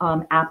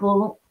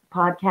 Apple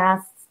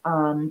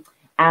Podcasts,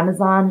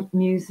 Amazon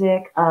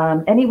Music,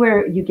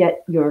 anywhere you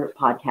get your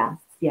podcasts.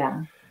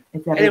 Yeah,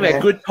 it's everywhere.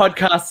 Anyway, good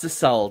podcasts are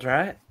sold,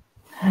 right?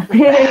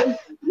 Yeah,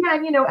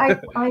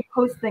 I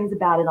post things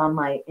about it on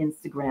my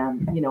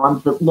Instagram. I'm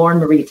the Lauren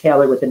Marie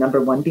Taylor with the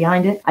number 1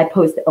 behind it. I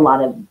post a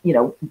lot of,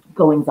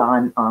 goings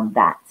on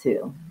that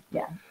too.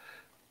 Yeah.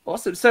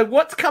 Awesome. So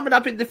what's coming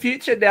up in the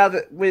future now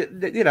that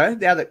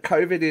now that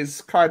COVID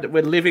is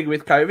we're living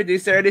with COVID?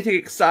 Is there anything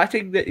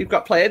exciting that you've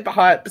got planned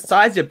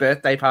besides your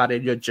birthday party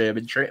and your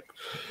German trip?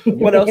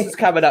 What else is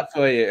coming up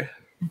for you?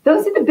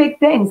 Those are the big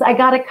things. I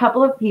got a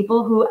couple of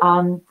people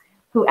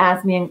who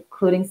asked me,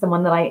 including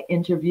someone that I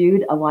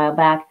interviewed a while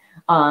back,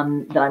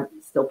 that I'm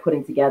still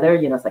putting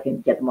together, so I can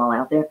get them all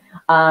out there.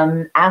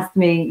 Asked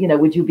me,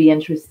 would you be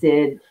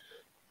interested,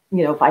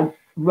 if I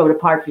wrote a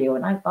part for you?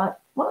 And I thought,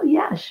 well,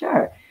 yeah,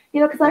 sure.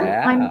 Because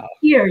I'm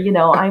here,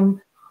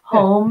 I'm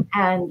home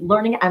and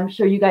learning. I'm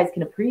sure you guys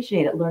can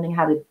appreciate it, learning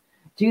how to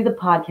do the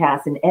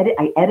podcast and edit.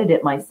 I edit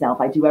it myself.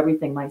 I do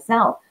everything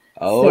myself.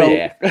 Oh, so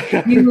yeah.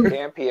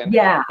 Champion.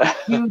 Yeah,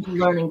 huge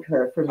learning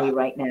curve for me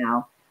right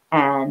now.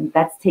 And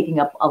that's taking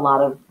up a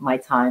lot of my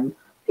time.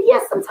 But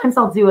yes, sometimes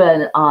I'll do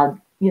an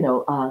odd,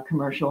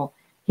 commercial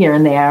here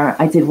and there.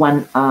 I did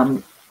one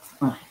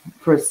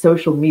for a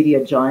social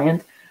media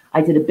giant.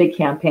 I did a big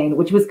campaign,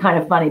 which was kind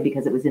of funny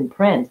because it was in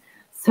print.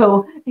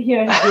 So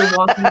here you're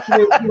walking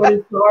through Port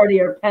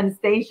Authority or Penn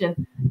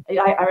Station.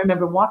 I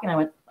remember walking. I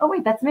went, "Oh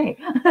wait, that's me."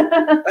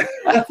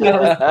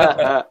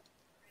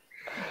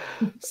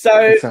 So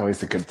it's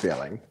always a good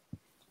feeling.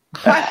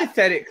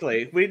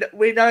 Hypothetically, we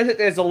know that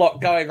there's a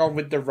lot going on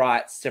with the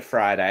rights to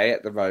Friday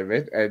at the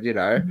moment, and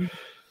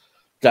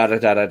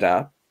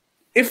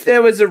If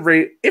there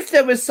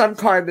was some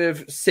kind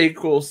of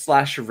sequel /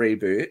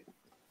 reboot,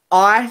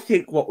 I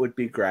think what would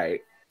be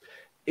great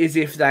is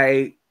if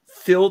they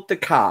filled the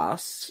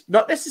cast,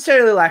 not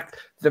necessarily like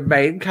the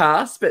main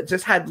cast, but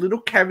just had little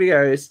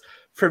cameos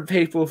from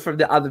people from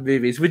the other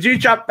movies. Would you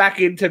jump back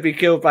in to Be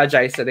Killed by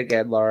Jason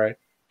again, Lauren?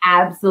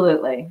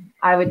 Absolutely.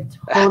 I would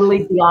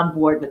totally be on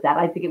board with that.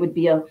 I think it would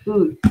be a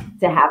hoot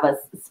to have us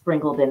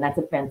sprinkled in. That's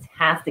a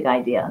fantastic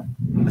idea.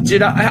 Do you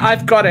know,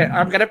 I've got it.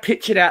 I'm going to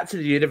pitch it out to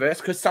the universe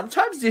because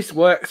sometimes this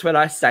works when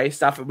I say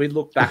stuff and we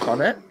look back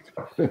on it.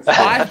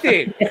 I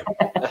think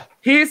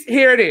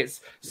here it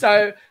is.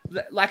 So,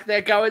 like,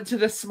 they're going to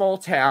the small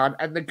town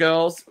and the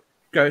girls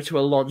go to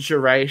a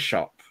lingerie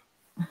shop.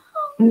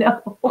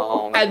 No.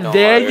 Oh, and no.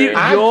 there you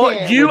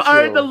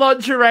own the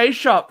lingerie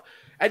shop,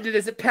 and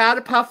there's a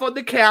powder puff on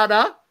the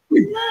counter,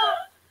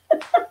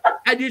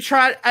 and you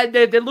try, and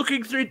they're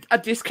looking through a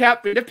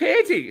discount bin of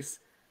panties,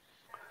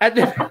 and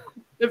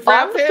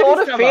I'm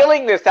sort of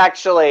feeling this,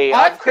 actually.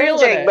 I'm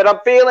cringing, but I'm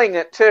feeling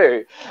it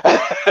too.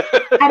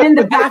 And in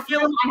the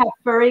bathroom, I have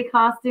furry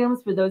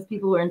costumes for those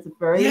people who are into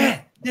furry. Yeah,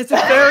 there's a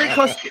furry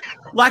costume.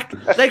 Like,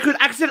 they could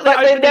accidentally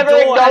but they open never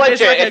the door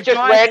acknowledge and it. It's just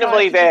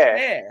randomly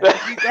there.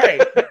 It'd be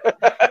great.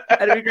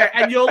 It'd be great.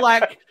 And you're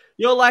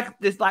like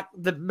this, like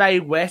the Mae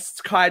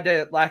West kind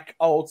of like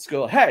old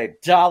school. Hey,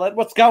 darling,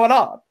 what's going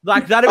on?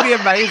 Like, that'd be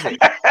amazing.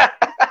 I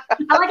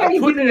like how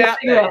you put put it out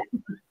there.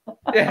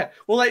 Yeah,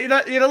 well, like, you're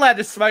not allowed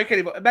to smoke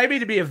anymore. Maybe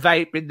to be a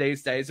vape in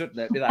these days, wouldn't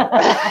it? Be like,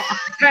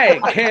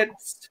 hey,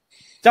 kids,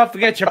 don't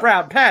forget your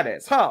brown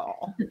panties, huh?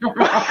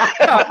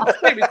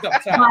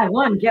 Buy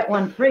one, get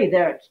one free.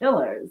 They're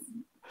killers.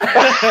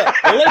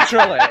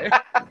 Literally.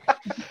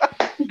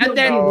 And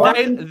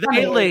then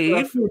they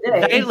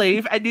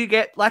leave, and you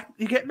get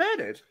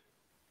murdered.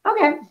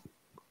 Okay.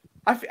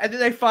 And then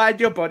they find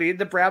your body in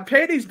the brown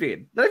panties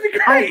bin. That'd be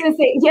great. I was going to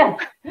say,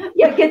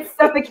 yeah, get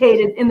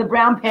suffocated in the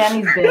brown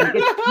panties bin,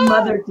 get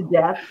smothered to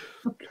death.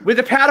 With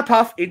a powder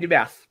puff in your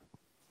mouth.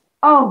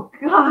 Oh,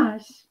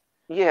 gosh.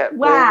 Yeah,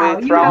 wow.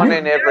 We're throwing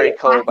in every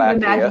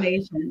callback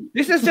here.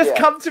 This has just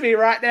come to me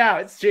right now.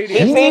 It's genius.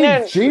 He's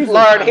been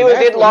Lauren, he was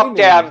in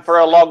lockdown for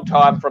a long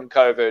time from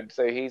COVID,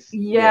 so he's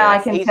I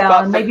can he's tell.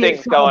 got some Maybe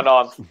things going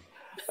on.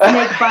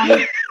 Snake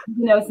bite,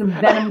 some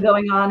venom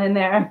going on in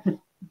there.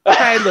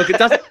 Hey, look, it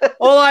doesn't.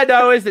 All I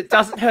know is it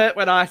doesn't hurt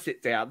when I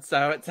sit down,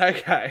 so it's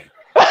okay.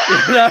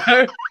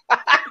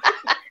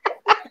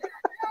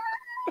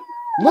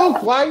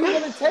 Luke, why are you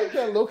going to take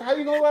that, Luke? How are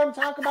you going to let him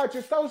talk about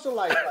your social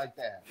life like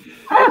that?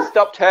 It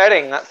stopped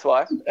hurting, that's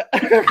why.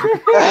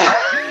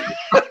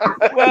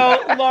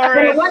 Well,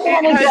 Lauren,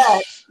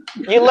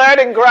 you learn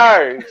and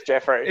grow,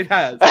 Jeffrey. It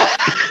has.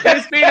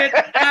 It's been an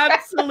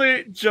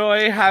absolute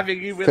joy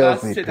having you with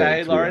us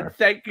today, Lauren.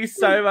 Thank you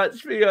so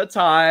much for your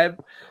time.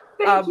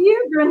 Thank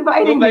you for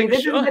inviting me.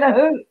 This has been a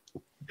hoot.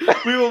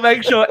 We will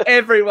make sure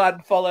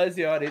everyone follows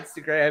you on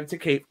Instagram to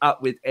keep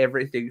up with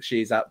everything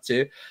she's up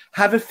to.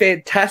 Have a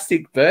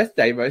fantastic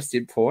birthday, most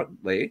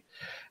importantly,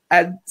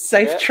 and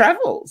safe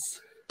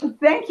travels.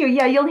 Thank you.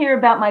 Yeah, you'll hear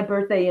about my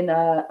birthday in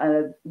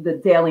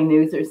the Daily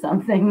News or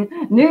something.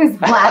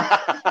 Newsflash.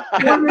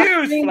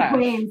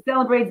 Queen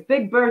celebrates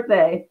big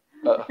birthday.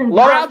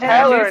 Lauren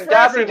Taylor and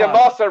Darcy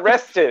DeMoss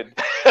arrested.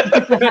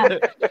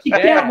 She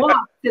can't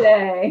walk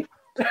today.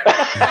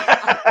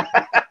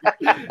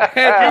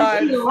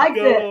 She liked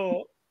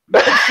it.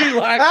 She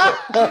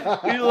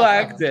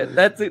liked it.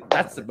 That's it.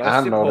 That's the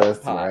most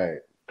important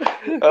part.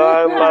 Right.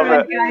 I love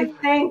it. Guys,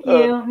 thank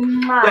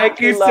you. Thank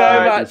you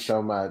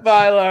so much.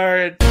 Bye,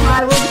 Lauren.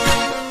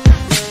 Bye.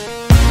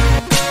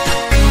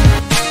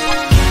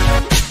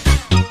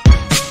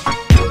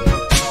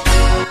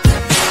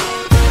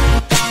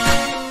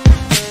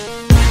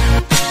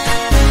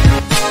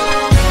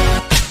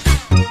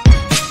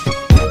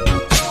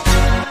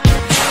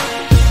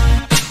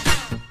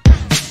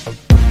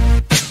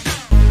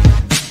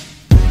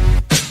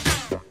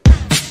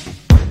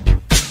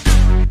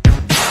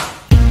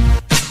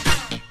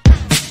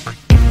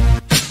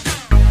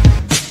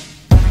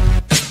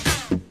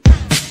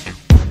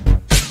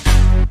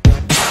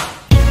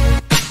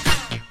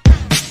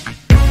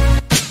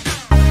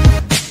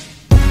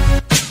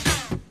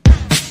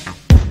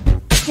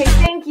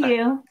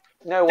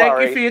 No worries.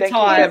 Thank you for your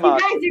time. You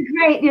guys are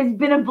great. It's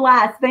been a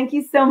blast. Thank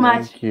you so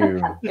much. Thank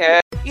you. Yeah.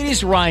 It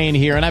is Ryan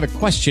here, and I have a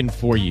question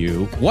for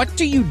you. What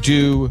do you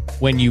do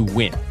when you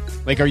win?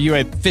 Like, are you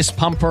a fist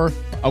pumper,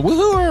 a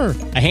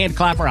woo-hooer, a hand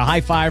clapper, a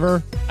high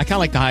fiver? I kind of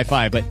like the high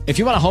five, but if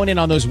you want to hone in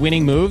on those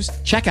winning moves,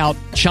 check out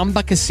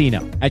Chumba Casino.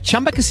 At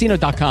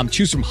ChumbaCasino.com,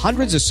 choose from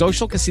hundreds of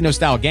social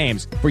casino-style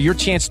games for your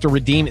chance to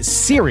redeem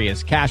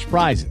serious cash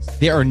prizes.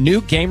 There are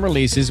new game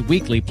releases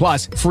weekly,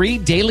 plus free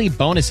daily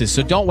bonuses.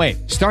 So don't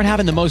wait. Start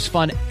having the most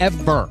fun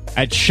ever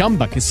at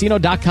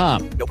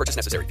ChumbaCasino.com. No purchase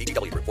necessary.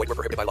 VGW. Void where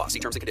prohibited by law. See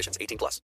terms and conditions. 18+.